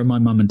would borrow my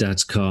mum and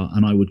dad's car,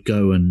 and I would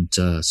go and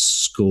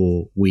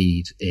score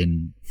weed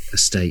in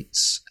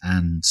estates.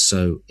 And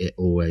so it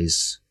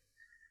always,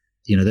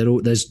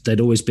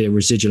 there'd always be a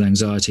residual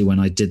anxiety when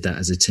I did that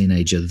as a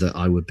teenager that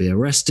I would be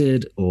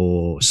arrested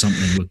or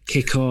something would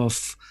kick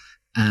off,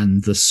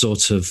 and the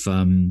sort of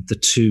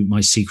my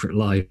secret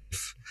life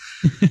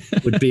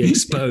would be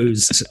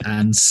exposed,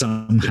 and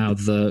somehow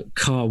the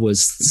car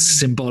was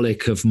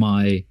symbolic of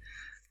my,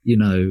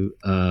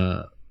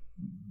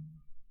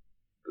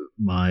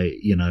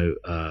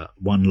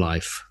 one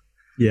life.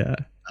 Yeah.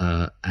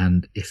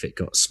 And if it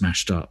got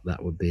smashed up,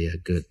 that would be a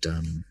good,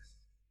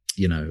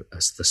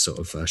 as the sort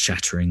of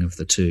shattering of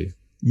the two.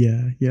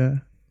 Yeah, yeah.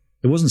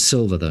 It wasn't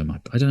silver though,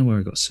 I don't know where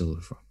I got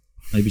silver from.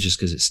 Maybe just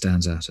because it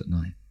stands out at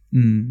night.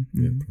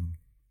 Yeah.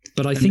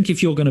 But I think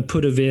if you're going to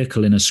put a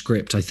vehicle in a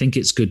script, I think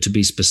it's good to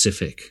be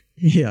specific.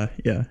 Yeah,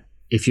 yeah.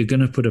 If you're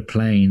going to put a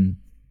plane,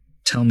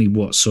 tell me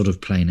what sort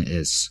of plane it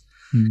is.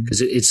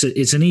 Because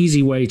it's an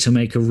easy way to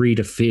make a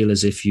reader feel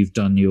as if you've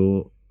done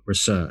your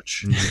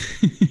research.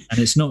 And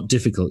it's not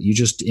difficult. You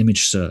just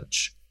image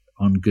search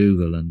on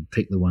Google and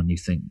pick the one you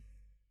think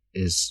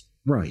is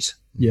right.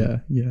 Yeah,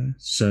 yeah.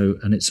 So,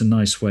 and it's a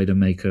nice way to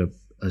make a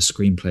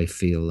screenplay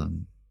feel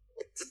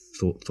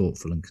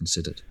thoughtful and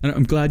considered. And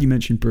I'm glad you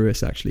mentioned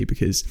Brewis, actually,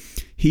 because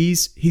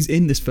he's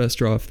in this first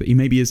draft, but he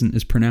maybe isn't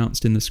as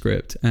pronounced in the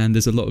script. And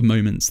there's a lot of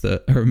moments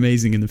that are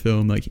amazing in the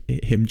film, like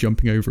him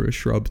jumping over a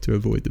shrub to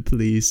avoid the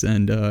police,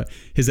 and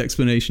his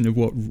explanation of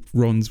what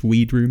Ron's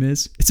weed room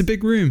is. It's a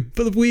big room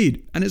full of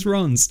weed, and it's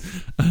Ron's.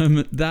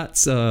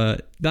 That's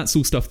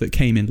all stuff that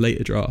came in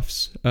later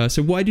drafts.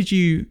 So why did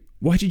you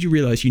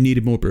realise you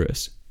needed more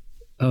Brewis?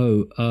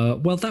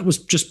 Well, that was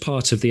just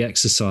part of the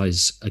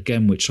exercise,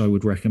 again, which I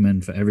would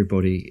recommend for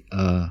everybody,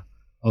 of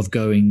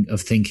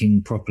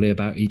thinking properly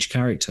about each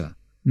character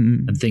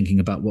and thinking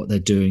about what they're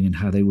doing and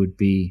how they would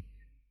be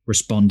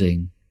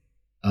responding.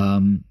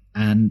 And,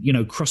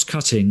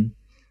 cross-cutting,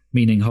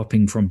 meaning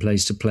hopping from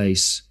place to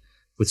place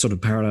with sort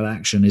of parallel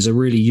action, is a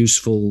really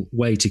useful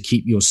way to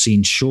keep your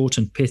scenes short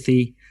and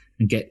pithy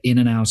and get in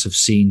and out of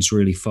scenes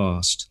really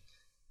fast.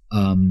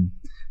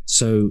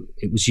 So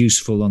it was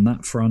useful on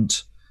that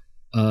front.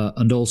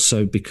 And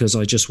also because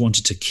I just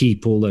wanted to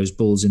keep all those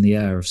balls in the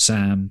air of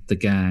Sam, the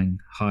gang,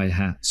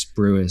 hi-hats,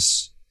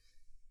 Brewis,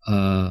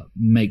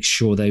 make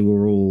sure they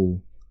were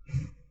all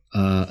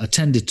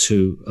attended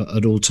to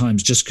at all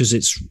times, just because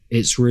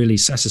it's really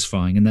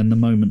satisfying. And then the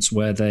moments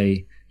where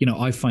they,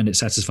 I find it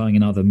satisfying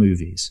in other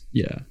movies.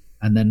 Yeah.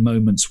 And then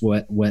moments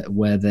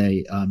where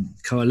they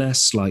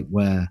coalesce, like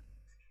where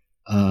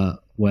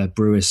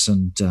Brewis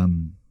and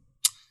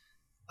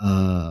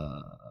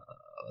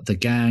the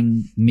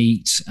gang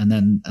meet, and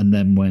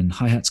then when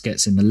Hi-Hats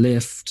gets in the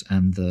lift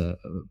and the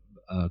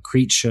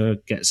creature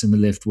gets in the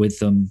lift with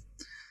them,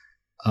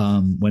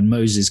 when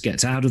Moses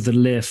gets out of the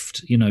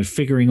lift,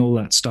 figuring all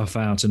that stuff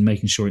out and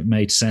making sure it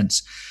made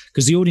sense,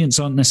 because the audience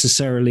aren't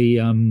necessarily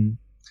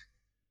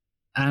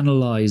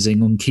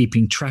analyzing and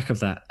keeping track of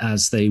that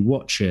as they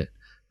watch it,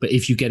 but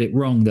if you get it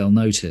wrong, they'll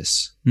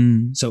notice.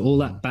 So all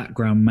that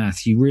background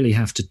math you really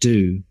have to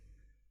do,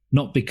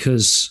 not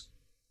because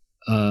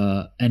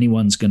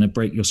anyone's going to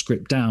break your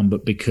script down,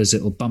 but because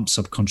it'll bump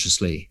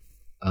subconsciously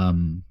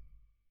when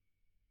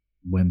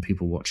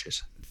people watch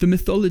it. The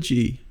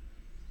mythology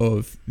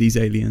of these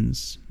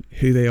aliens,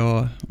 who they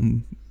are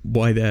and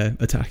why they're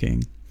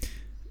attacking,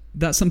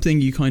 that's something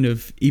you kind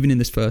of, even in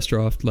this first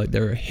draft, like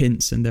there are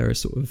hints and there are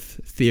sort of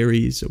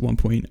theories. At one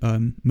point,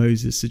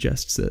 Moses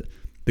suggests that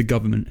the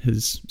government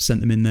has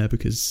sent them in there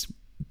because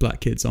black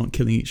kids aren't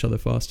killing each other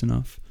fast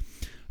enough.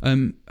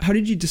 How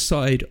did you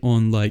decide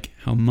on like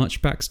how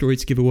much backstory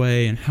to give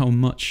away and how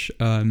much?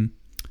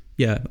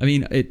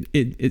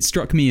 It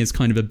struck me as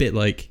kind of a bit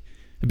like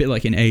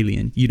an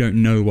Alien. You don't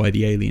know why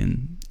the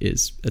alien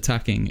is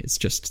attacking. It's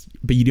just,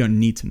 but you don't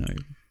need to know.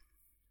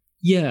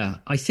 Yeah,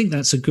 I think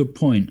that's a good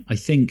point. I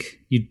think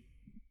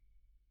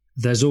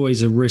there's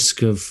always a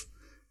risk of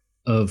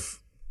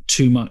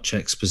too much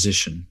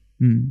exposition,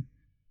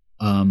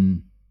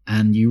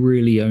 and you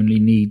really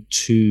only need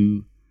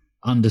to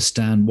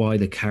understand why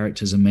the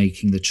characters are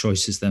making the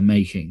choices they're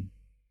making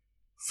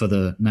for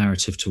the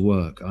narrative to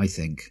work, I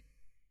think.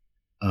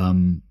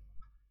 And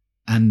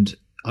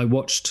I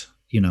watch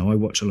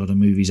a lot of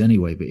movies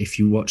anyway, but if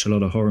you watch a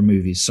lot of horror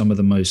movies, some of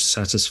the most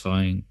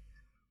satisfying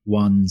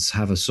ones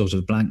have a sort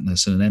of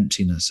blankness and an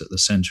emptiness at the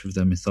center of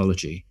their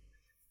mythology.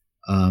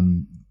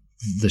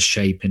 The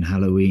Shape in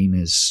Halloween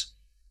is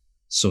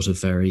sort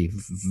of very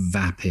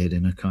vapid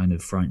in a kind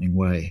of frightening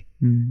way.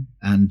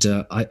 And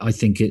I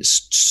think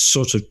it's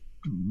sort of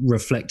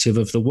reflective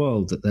of the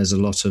world, that there's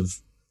a lot of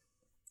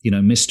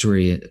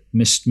mystery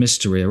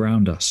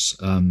around us.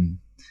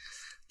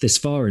 This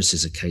virus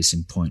is a case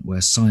in point where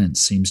science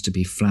seems to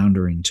be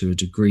floundering to a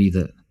degree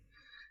that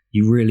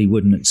you really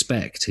wouldn't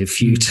expect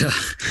if you'd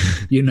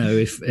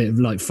if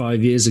like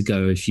 5 years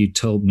ago, if you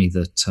told me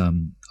that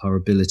our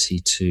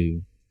ability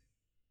to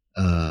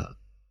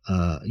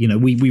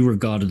we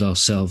regarded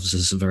ourselves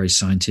as a very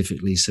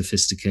scientifically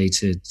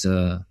sophisticated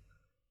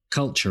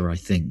culture, I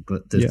think,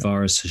 but the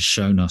virus has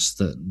shown us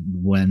that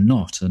we're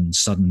not, and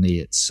suddenly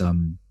it's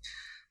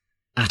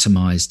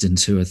atomized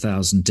into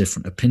 1,000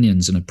 different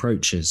opinions and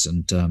approaches,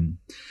 and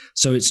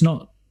so it's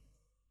not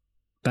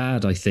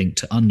bad, I think,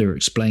 to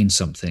under-explain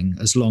something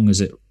as long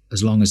as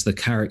the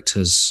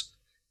characters'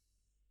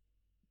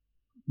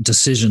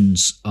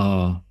 decisions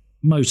are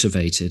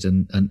motivated,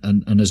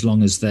 and as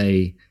long as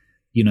they,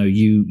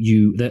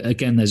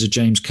 again, there's a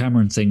James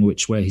Cameron thing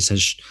where he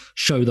says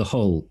show the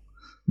whole.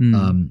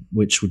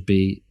 Which would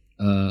be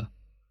a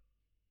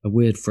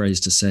weird phrase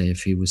to say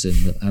if he was in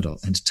the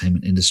adult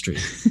entertainment industry.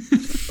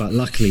 But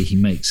luckily he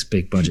makes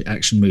big budget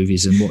action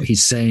movies, and what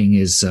he's saying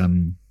is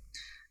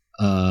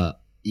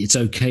it's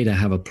okay to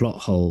have a plot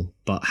hole,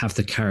 but have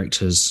the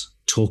characters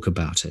talk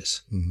about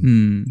it.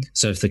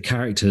 So if the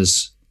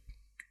characters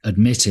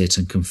admit it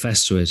and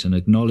confess to it and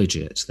acknowledge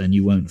it, then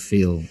you won't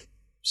feel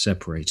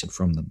separated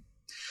from them.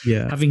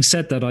 Having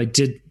said that, I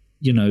did,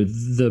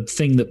 the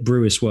thing that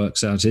Brewis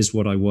works out is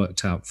what I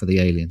worked out for the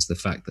aliens, the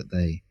fact that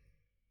they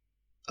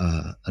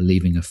are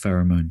leaving a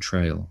pheromone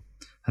trail.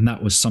 And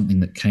that was something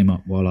that came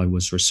up while I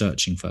was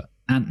researching for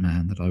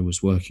Ant-Man that I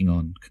was working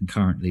on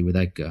concurrently with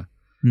Edgar.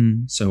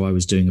 So I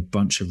was doing a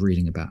bunch of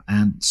reading about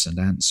ants, and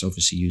ants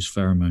obviously use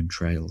pheromone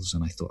trails,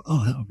 and I thought,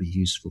 oh, that would be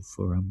useful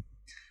for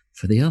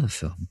the other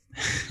film.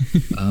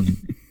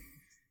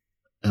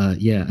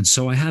 And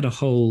so I had a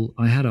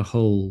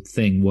whole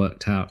thing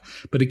worked out.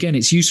 But again,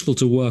 it's useful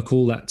to work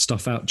all that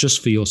stuff out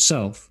just for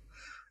yourself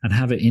and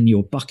have it in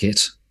your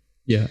bucket.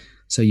 Yeah.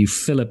 So you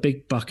fill a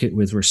big bucket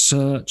with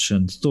research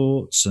and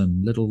thoughts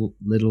and little,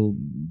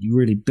 you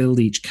really build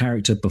each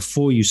character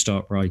before you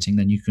start writing,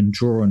 then you can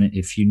draw on it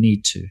if you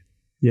need to.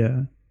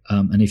 Yeah.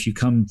 And if you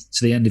come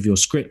to the end of your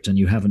script and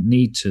you haven't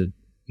needed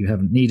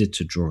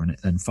to draw on it,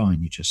 then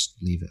fine, you just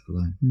leave it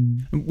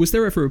alone. Was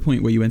there ever a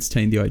point where you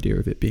entertained the idea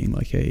of it being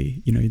like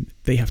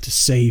they have to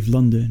save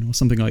London or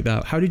something like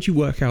that? How did you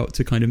work out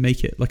to kind of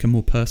make it like a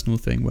more personal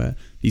thing where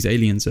these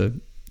aliens are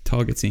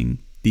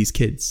targeting these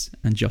kids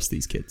and just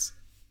these kids?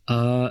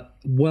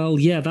 Well,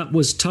 yeah, that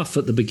was tough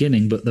at the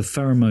beginning, but the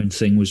pheromone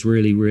thing was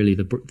really, really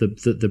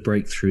the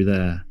breakthrough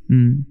there.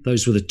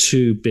 Those were the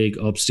two big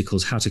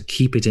obstacles, how to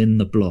keep it in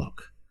the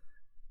block.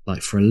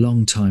 Like for a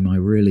long time, I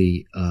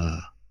really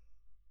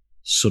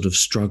sort of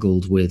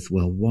struggled with,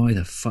 well, why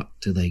the fuck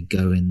do they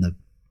go in the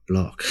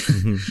block?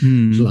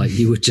 Like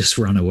you would just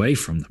run away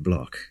from the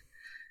block.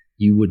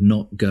 You would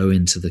not go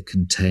into the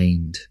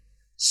contained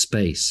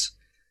space.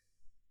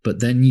 But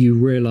then you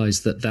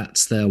realize that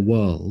that's their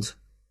world.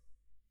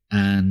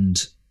 And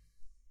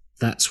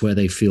that's where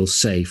they feel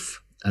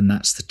safe, and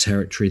that's the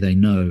territory they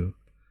know.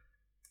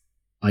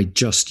 I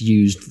just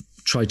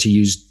tried to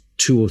use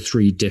 2 or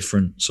 3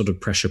 different sort of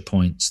pressure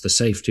points: the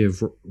safety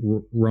of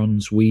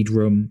Ron's weed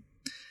room,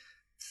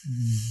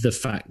 the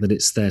fact that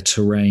it's their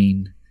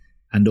terrain,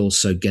 and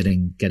also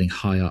getting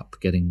high up,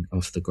 getting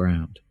off the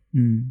ground.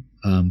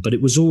 But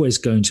it was always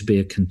going to be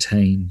it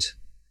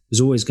was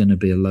always going to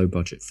be a low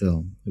budget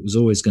film. It was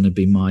always going to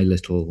be my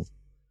little,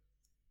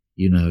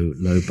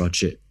 low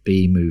budget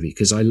B movie.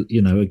 Because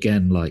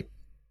again, like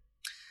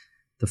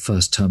the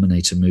first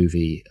Terminator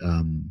movie,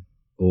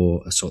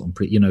 or Assault on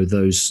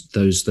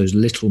those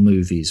little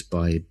movies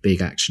by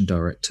big action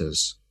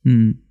directors,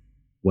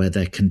 where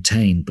they're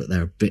contained, but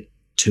they're a bit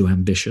too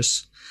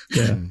ambitious.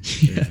 Yeah.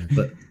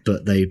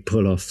 But they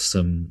pull off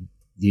some.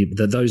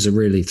 Those are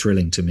really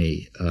thrilling to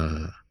me.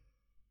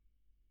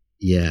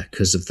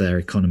 Because of their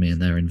economy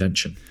and their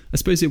invention. I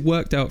suppose it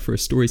worked out for a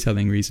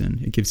storytelling reason.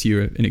 It gives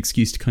you an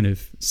excuse to kind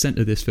of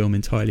center this film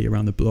entirely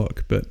around the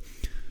block. But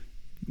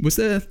was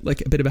there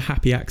like a bit of a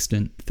happy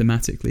accident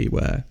thematically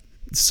where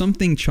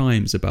something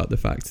chimes about the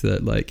fact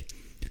that like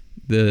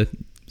the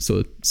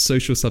sort of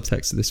social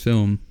subtext of this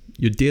film,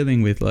 you're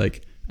dealing with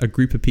like a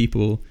group of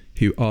people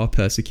who are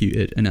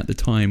persecuted and at the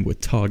time were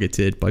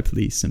targeted by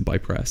police and by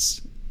press.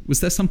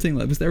 Was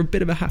there a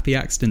bit of a happy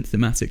accident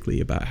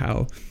thematically about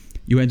how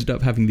you ended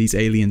up having these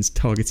aliens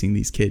targeting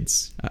these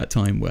kids at a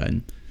time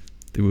when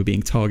they were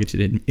being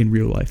targeted in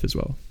real life as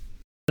well?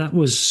 That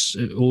was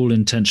all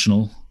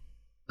intentional.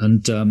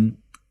 And I'm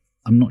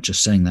not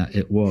just saying that,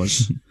 it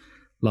was.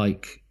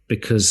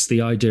 Because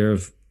the idea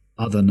of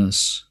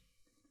otherness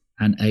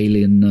and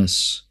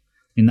alienness,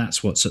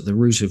 that's what's at the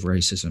root of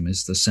racism,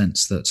 is the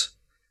sense that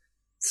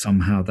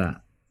somehow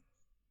that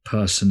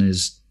person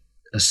is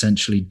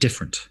essentially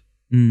different.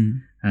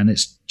 And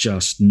it's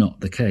just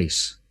not the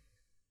case.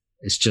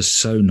 It's just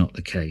so not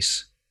the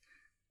case.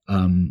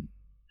 And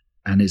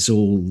it's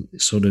all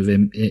sort of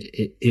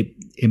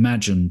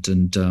imagined.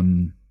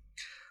 And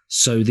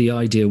so the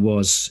idea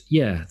was,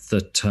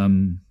 that,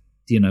 an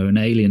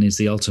alien is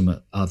the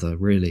ultimate other,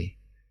 really.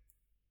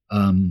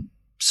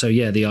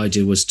 The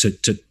idea was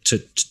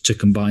to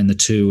combine the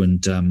two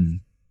and, to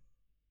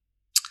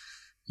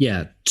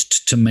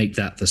make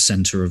that the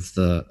center of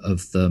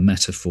the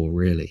metaphor,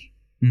 really.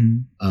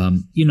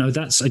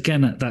 That's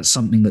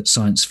something that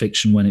science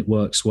fiction, when it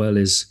works well,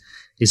 is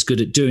good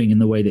at doing, in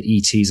the way that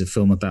E.T. is a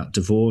film about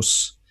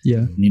divorce.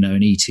 Yeah.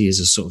 And E.T. is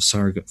a sort of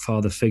surrogate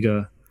father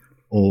figure,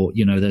 or,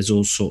 there's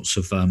all sorts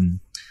of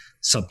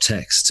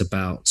subtext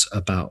about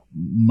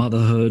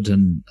motherhood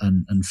and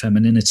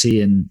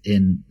femininity in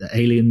the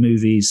Alien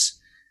movies.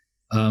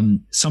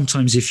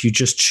 Sometimes if you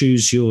just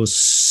choose your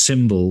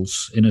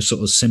symbols in a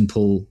sort of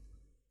simple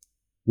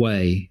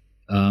way,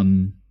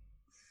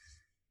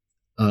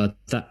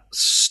 that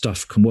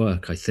stuff can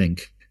work, I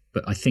think.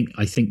 But I think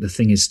the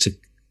thing is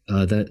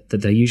that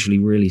they're usually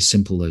really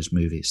simple, those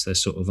movies. They're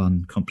sort of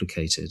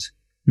uncomplicated.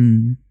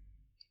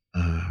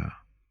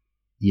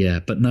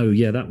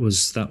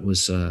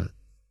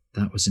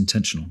 That was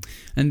intentional.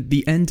 And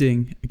the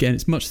ending, again,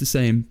 it's much the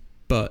same,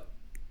 but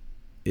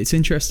it's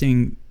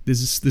interesting.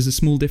 There's a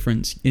small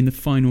difference in the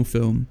final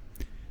film.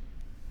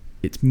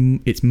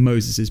 It's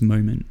Moses'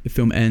 moment. The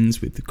film ends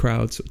with the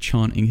crowd sort of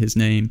chanting his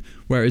name,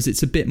 whereas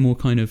it's a bit more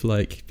kind of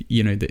like,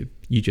 that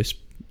you just,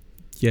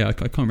 I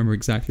can't remember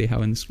exactly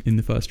how in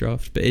the first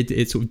draft, but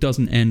it sort of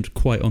doesn't end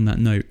quite on that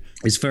note.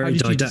 It's very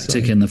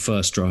didactic in the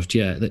first draft,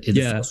 The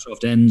first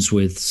draft ends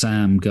with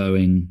Sam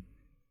going...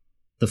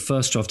 The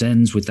first draft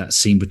ends with that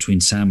scene between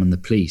Sam and the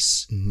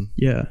police,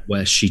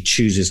 where she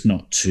chooses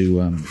not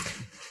to...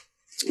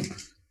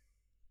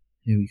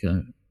 here we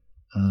go.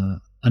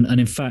 And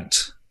in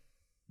fact...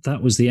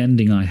 was the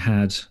ending I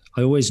had.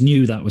 I always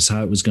knew that was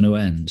how it was going to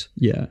end.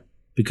 Yeah.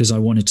 Because I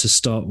wanted to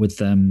start with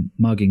them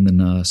mugging the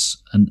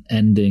nurse and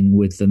ending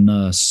with the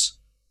nurse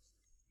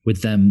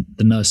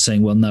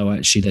saying, well, no,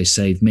 actually they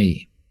saved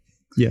me.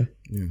 Yeah.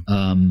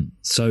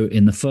 So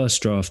in the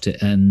first draft,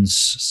 it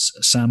ends,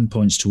 Sam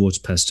points towards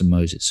Pest and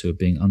Moses, who are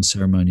being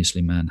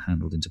unceremoniously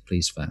manhandled into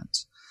police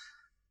vans.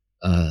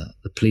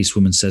 The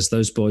policewoman says,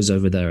 those boys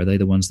over there, are they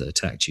the ones that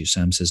attacked you?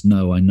 Sam says,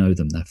 no, I know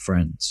them. They're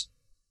friends.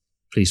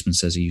 Policeman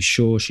says, are you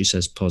sure? She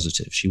says,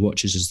 positive. She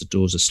watches as the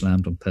doors are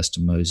slammed on Pest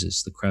and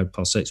Moses. The crowd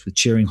pulsates with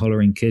cheering,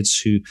 hollering kids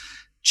who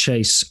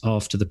chase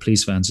after the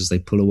police vans as they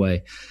pull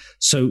away.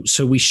 So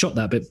we shot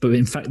that bit, but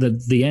in fact,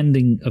 the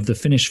ending of the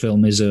finished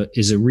film is a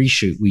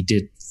reshoot. We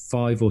did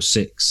 5 or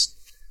 6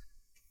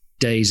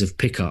 days of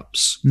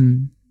pickups.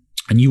 And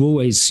you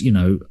always,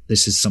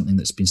 this is something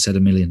that's been said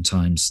a million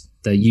times.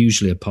 They're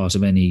usually a part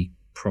of any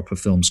proper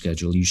film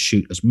schedule. You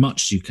shoot as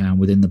much as you can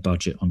within the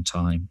budget on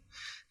time.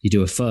 You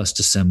do a first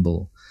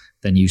assemble,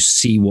 then you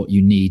see what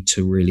you need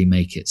to really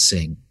make it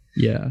sing.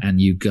 Yeah.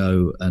 And you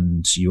go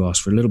and you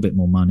ask for a little bit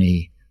more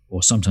money,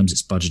 or sometimes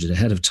it's budgeted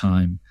ahead of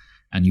time,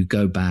 and you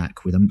go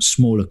back with a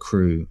smaller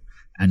crew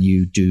and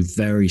you do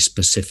very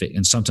specific,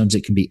 and sometimes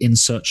it can be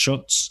insert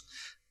shots,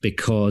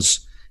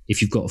 because if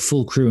you've got a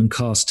full crew and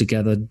cast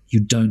together, you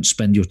don't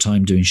spend your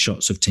time doing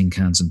shots of tin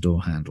cans and door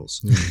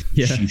handles.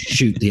 Yeah. You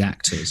shoot the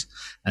actors,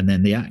 and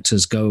then the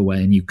actors go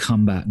away and you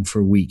come back, and for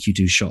a week you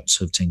do shots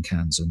of tin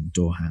cans and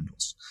door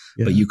handles.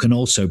 Yeah. But you can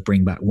also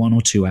bring back 1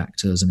 or 2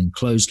 actors, an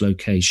enclosed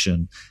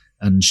location,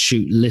 and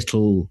shoot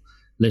little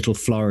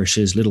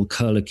flourishes, little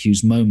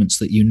curlicues, moments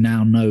that you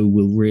now know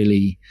will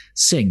really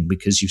sing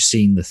because you've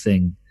seen the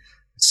thing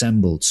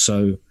assembled.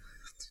 So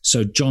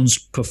John's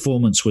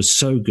performance was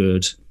so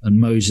good, and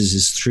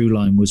Moses's through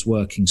line was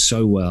working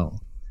so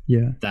well,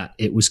 that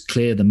it was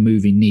clear the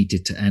movie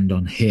needed to end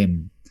on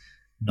him,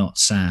 not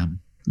Sam.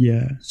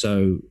 Yeah.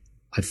 So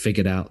I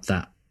figured out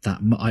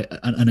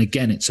and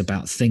again, it's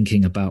about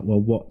thinking about, well,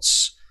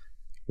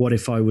 what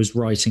if I was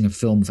writing a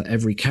film for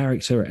every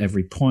character at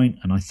every point?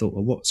 And I thought,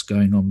 well, what's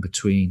going on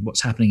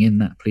what's happening in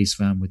that police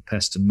van with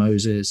Pest and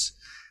Moses?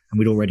 And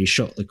we'd already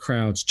shot the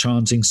crowds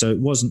chanting, so it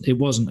wasn't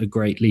a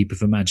great leap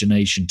of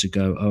imagination to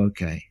go, oh,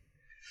 okay.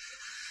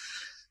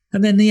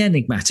 And then the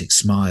enigmatic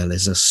smile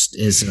is a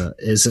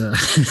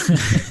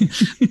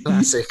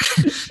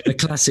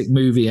classic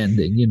movie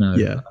ending,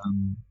 Yeah.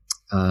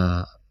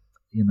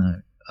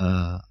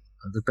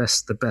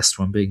 The best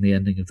one being the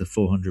ending of the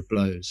 400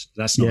 blows.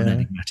 That's not an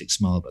enigmatic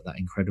smile, but that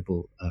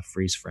incredible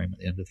freeze frame at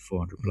the end of the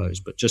 400 blows.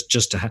 But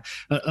just to have,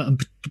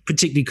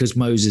 particularly because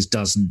Moses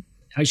doesn't.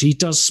 Actually, he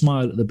does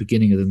smile at the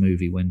beginning of the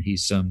movie when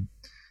he's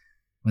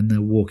when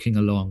they're walking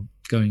along,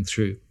 going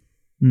through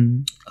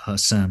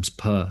Sam's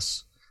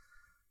purse.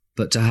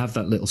 But to have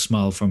that little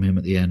smile from him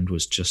at the end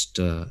was just,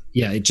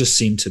 it just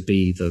seemed to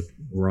be the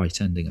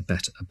right ending, a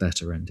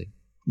better ending.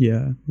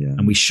 Yeah.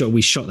 And we shot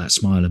that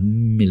smile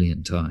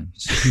 1,000,000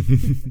 times,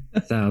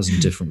 1,000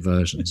 different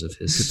versions of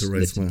his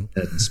smile.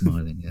 Head and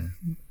smiling. Yeah.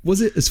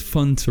 Was it as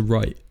fun to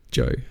write,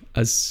 Joe,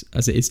 as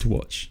it is to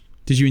watch?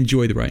 Did you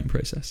enjoy the writing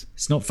process?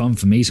 It's not fun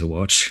for me to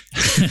watch.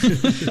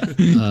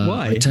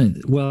 Why?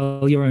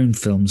 Well, your own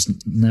films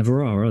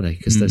never are they?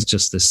 Because there's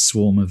just this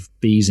swarm of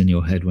bees in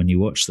your head when you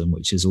watch them,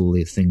 which is all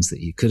the things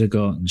that you could have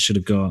got and should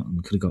have got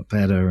and could have got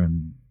better.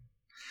 And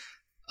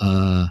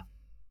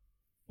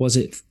was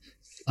it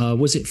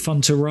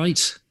fun to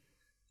write?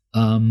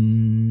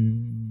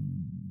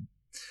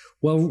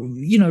 Well,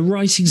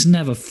 writing's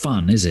never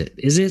fun, is it?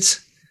 Is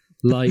it?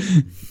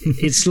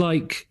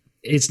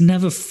 It's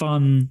never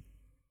fun.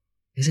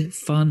 Is it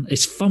fun?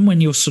 It's fun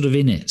when you're sort of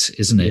in it,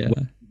 isn't it?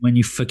 Yeah. When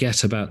you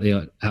forget about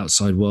the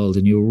outside world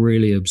and you're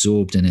really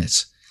absorbed in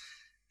it,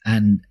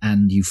 and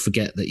you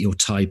forget that you're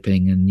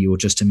typing and you're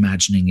just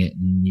imagining it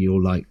and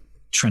you're like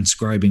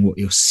transcribing what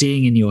you're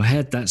seeing in your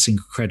head. That's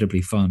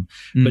incredibly fun.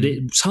 But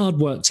it's hard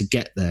work to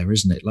get there,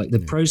 isn't it? Like the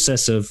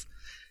process of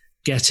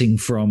getting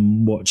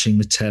from watching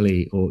the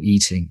telly or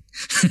eating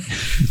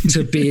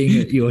to being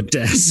at your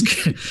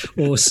desk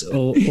or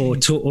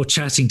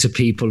chatting to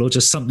people or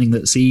just something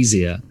that's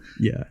easier,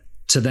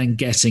 to then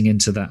getting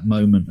into that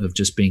moment of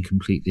just being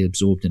completely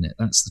absorbed in it.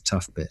 That's the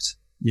tough bit.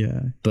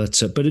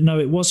 But no,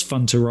 it was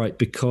fun to write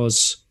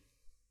because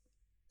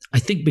I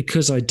think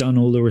because I'd done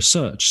all the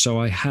research, so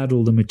I had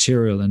all the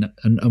material, and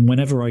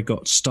whenever I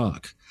got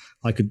stuck,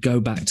 I could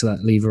go back to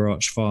that lever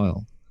arch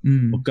file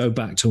or go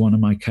back to one of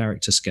my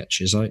character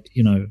sketches. I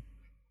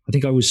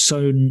think I was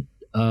so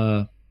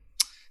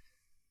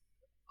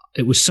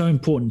it was so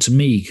important to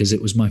me because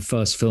it was my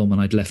first film and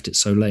I'd left it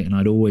so late and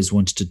I'd always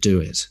wanted to do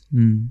it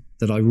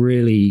that I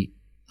really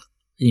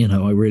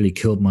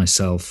killed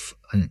myself.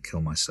 I didn't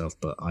kill myself,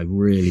 but I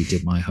really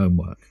did my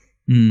homework.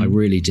 I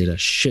really did a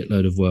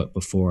shitload of work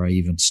before I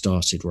even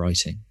started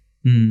writing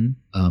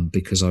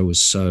because I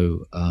was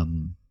so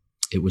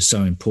it was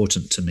so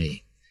important to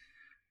me.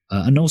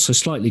 And also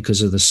slightly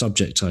because of the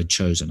subject I'd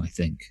chosen, I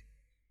think.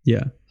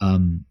 Yeah.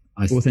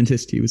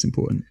 Authenticity was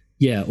important.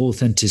 Yeah,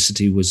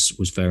 authenticity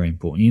was very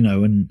important,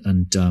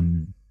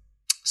 and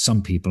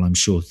some people, I'm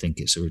sure, think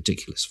it's a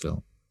ridiculous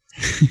film.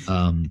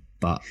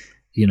 But,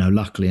 you know,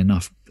 luckily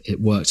enough, it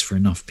worked for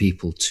enough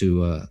people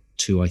to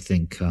I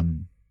think,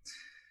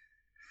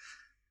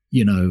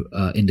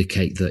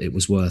 indicate that it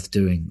was worth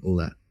doing all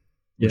that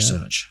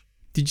research.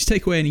 Did you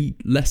take away any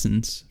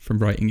lessons from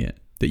writing it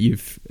that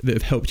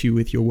have helped you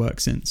with your work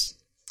since?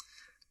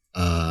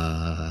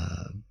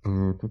 Have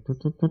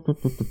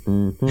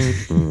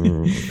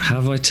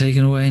I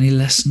taken away any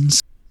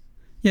lessons?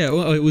 Yeah,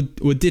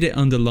 or did it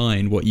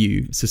underline what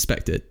you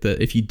suspected,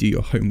 that if you do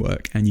your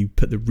homework and you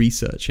put the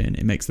research in,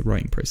 it makes the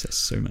writing process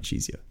so much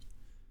easier?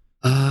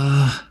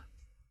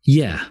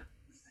 Yeah.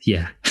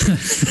 Yeah,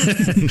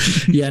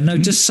 no,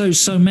 just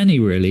so many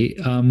really.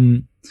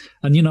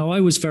 And, you know,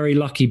 I was very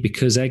lucky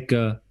because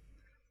Edgar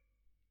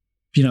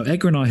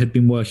and I had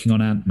been working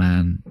on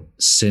Ant-Man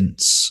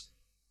since,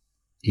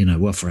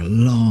 for a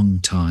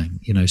long time,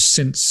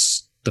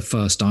 since the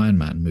first Iron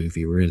Man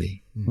movie,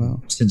 really.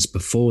 Wow. Since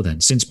before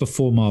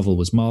Marvel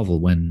was Marvel,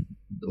 when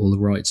all the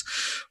rights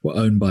were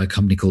owned by a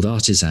company called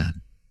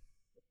Artisan.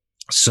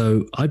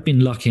 So I'd been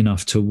lucky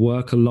enough to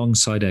work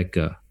alongside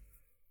Edgar.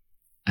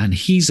 And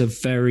he's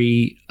just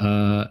very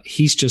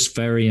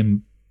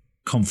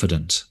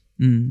confident.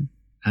 Mm.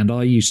 And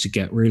I used to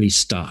get really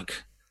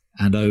stuck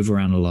and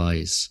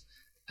overanalyze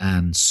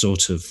and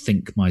sort of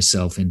think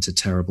myself into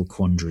terrible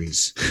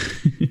quandaries.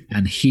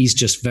 And he's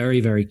just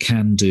very, very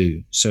can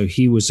do. So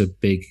he was a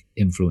big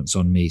influence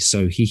on me.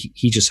 So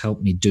he just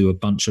helped me do a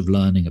bunch of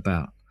learning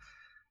about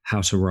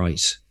how to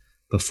write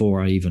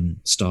before I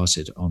even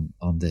started on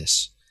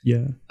this.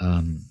 Yeah.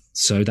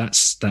 So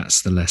that's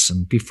the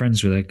lesson. Be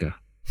friends with Edgar.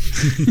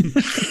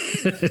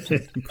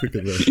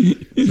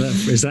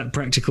 Is that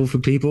practical for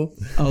people?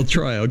 I'll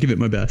try. I'll give it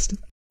my best.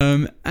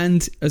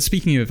 And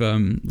speaking of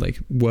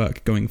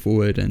work going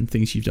forward and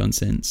things you've done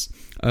since,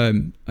 I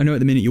know at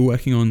the minute you're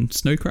working on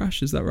Snow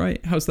Crash. Is that right?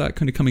 How's that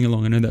kind of coming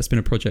along? I know that's been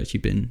a project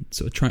you've been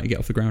sort of trying to get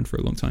off the ground for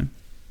a long time.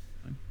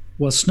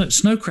 Well,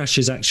 Snow Crash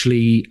is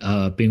actually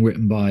being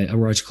written by a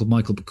writer called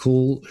Michael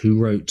Bacall, who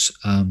wrote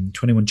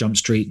 21 Jump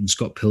Street and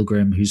Scott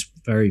Pilgrim, who's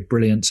very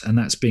brilliant. And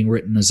that's being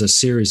written as a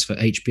series for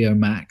HBO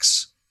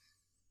Max.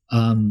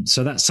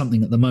 So that's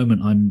something at the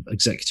moment I'm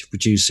executive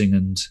producing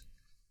and,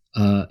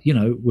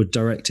 would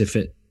direct if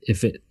it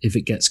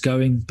gets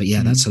going. But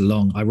yeah, that's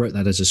I wrote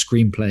that as a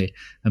screenplay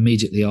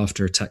immediately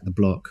after Attack the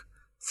Block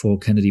for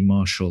Kennedy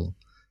Marshall.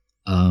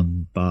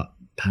 But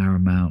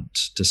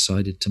Paramount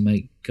decided to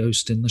make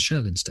Ghost in the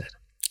Shell instead.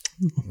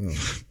 Oh.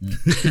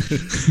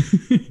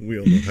 We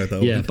all know how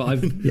that went. But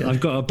I've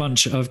got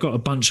a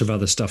bunch of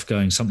other stuff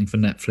going. Something for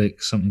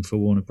Netflix, something for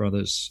Warner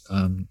Brothers,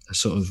 a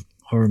sort of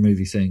horror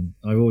movie thing.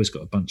 I've always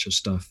got a bunch of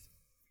stuff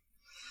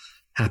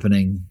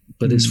happening,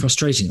 but it's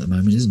frustrating at the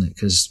moment, isn't it?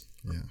 Because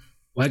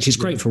actually, it's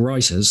great for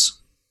writers.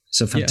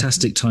 It's a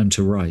fantastic time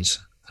to write,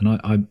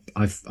 and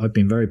I've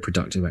been very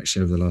productive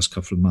actually over the last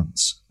couple of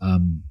months.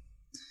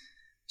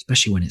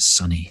 Especially when it's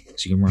sunny,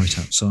 so you can write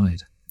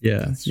outside.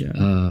 Yeah.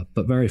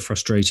 But very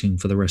frustrating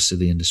for the rest of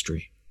the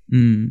industry,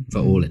 for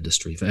all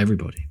industry, for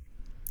everybody.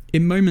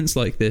 In moments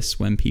like this,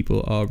 when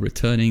people are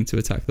returning to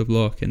Attack the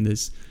Block, and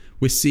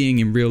we're seeing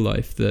in real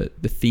life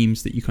that the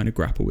themes that you kind of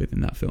grapple with in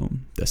that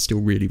film, they're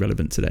still really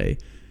relevant today.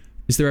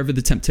 Is there ever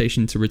the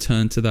temptation to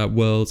return to that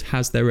world?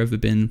 Has there ever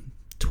been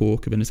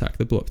talk of an Attack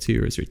the Block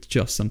 2, or is it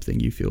just something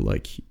you feel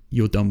like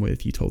you're done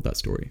with? You told that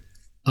story.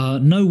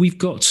 No, we've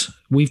got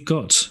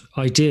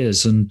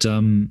ideas, and I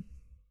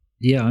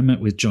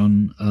met with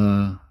John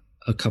a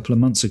couple of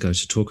months ago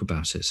to talk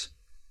about it.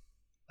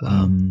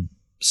 Wow.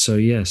 So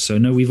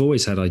no, we've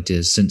always had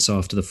ideas since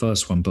after the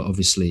first one, but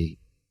obviously,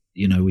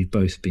 we've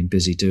both been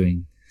busy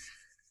doing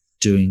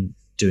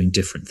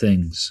different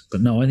things.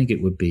 But no, I think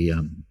it would be,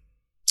 and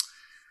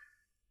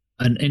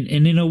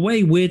in a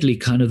way, weirdly,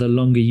 kind of the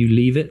longer you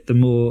leave it, the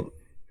more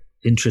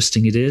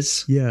interesting it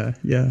is. Yeah.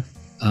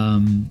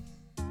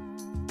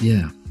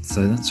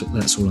 So that's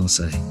all I'll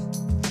say.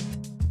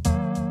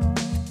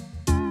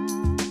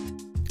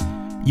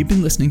 You've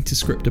been listening to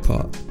Script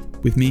Apart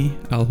with me,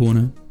 Al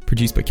Horner,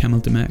 produced by Kamal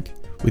Demek,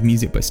 with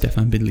music by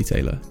Stefan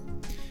Bidley-Taylor.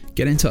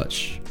 Get in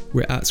touch.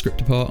 We're at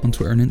Script Apart on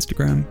Twitter and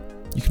Instagram.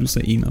 You can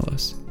also email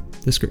us,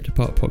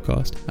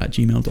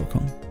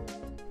 thescriptapartpodcast@gmail.com.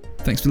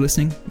 Thanks for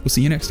listening. We'll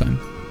see you next time.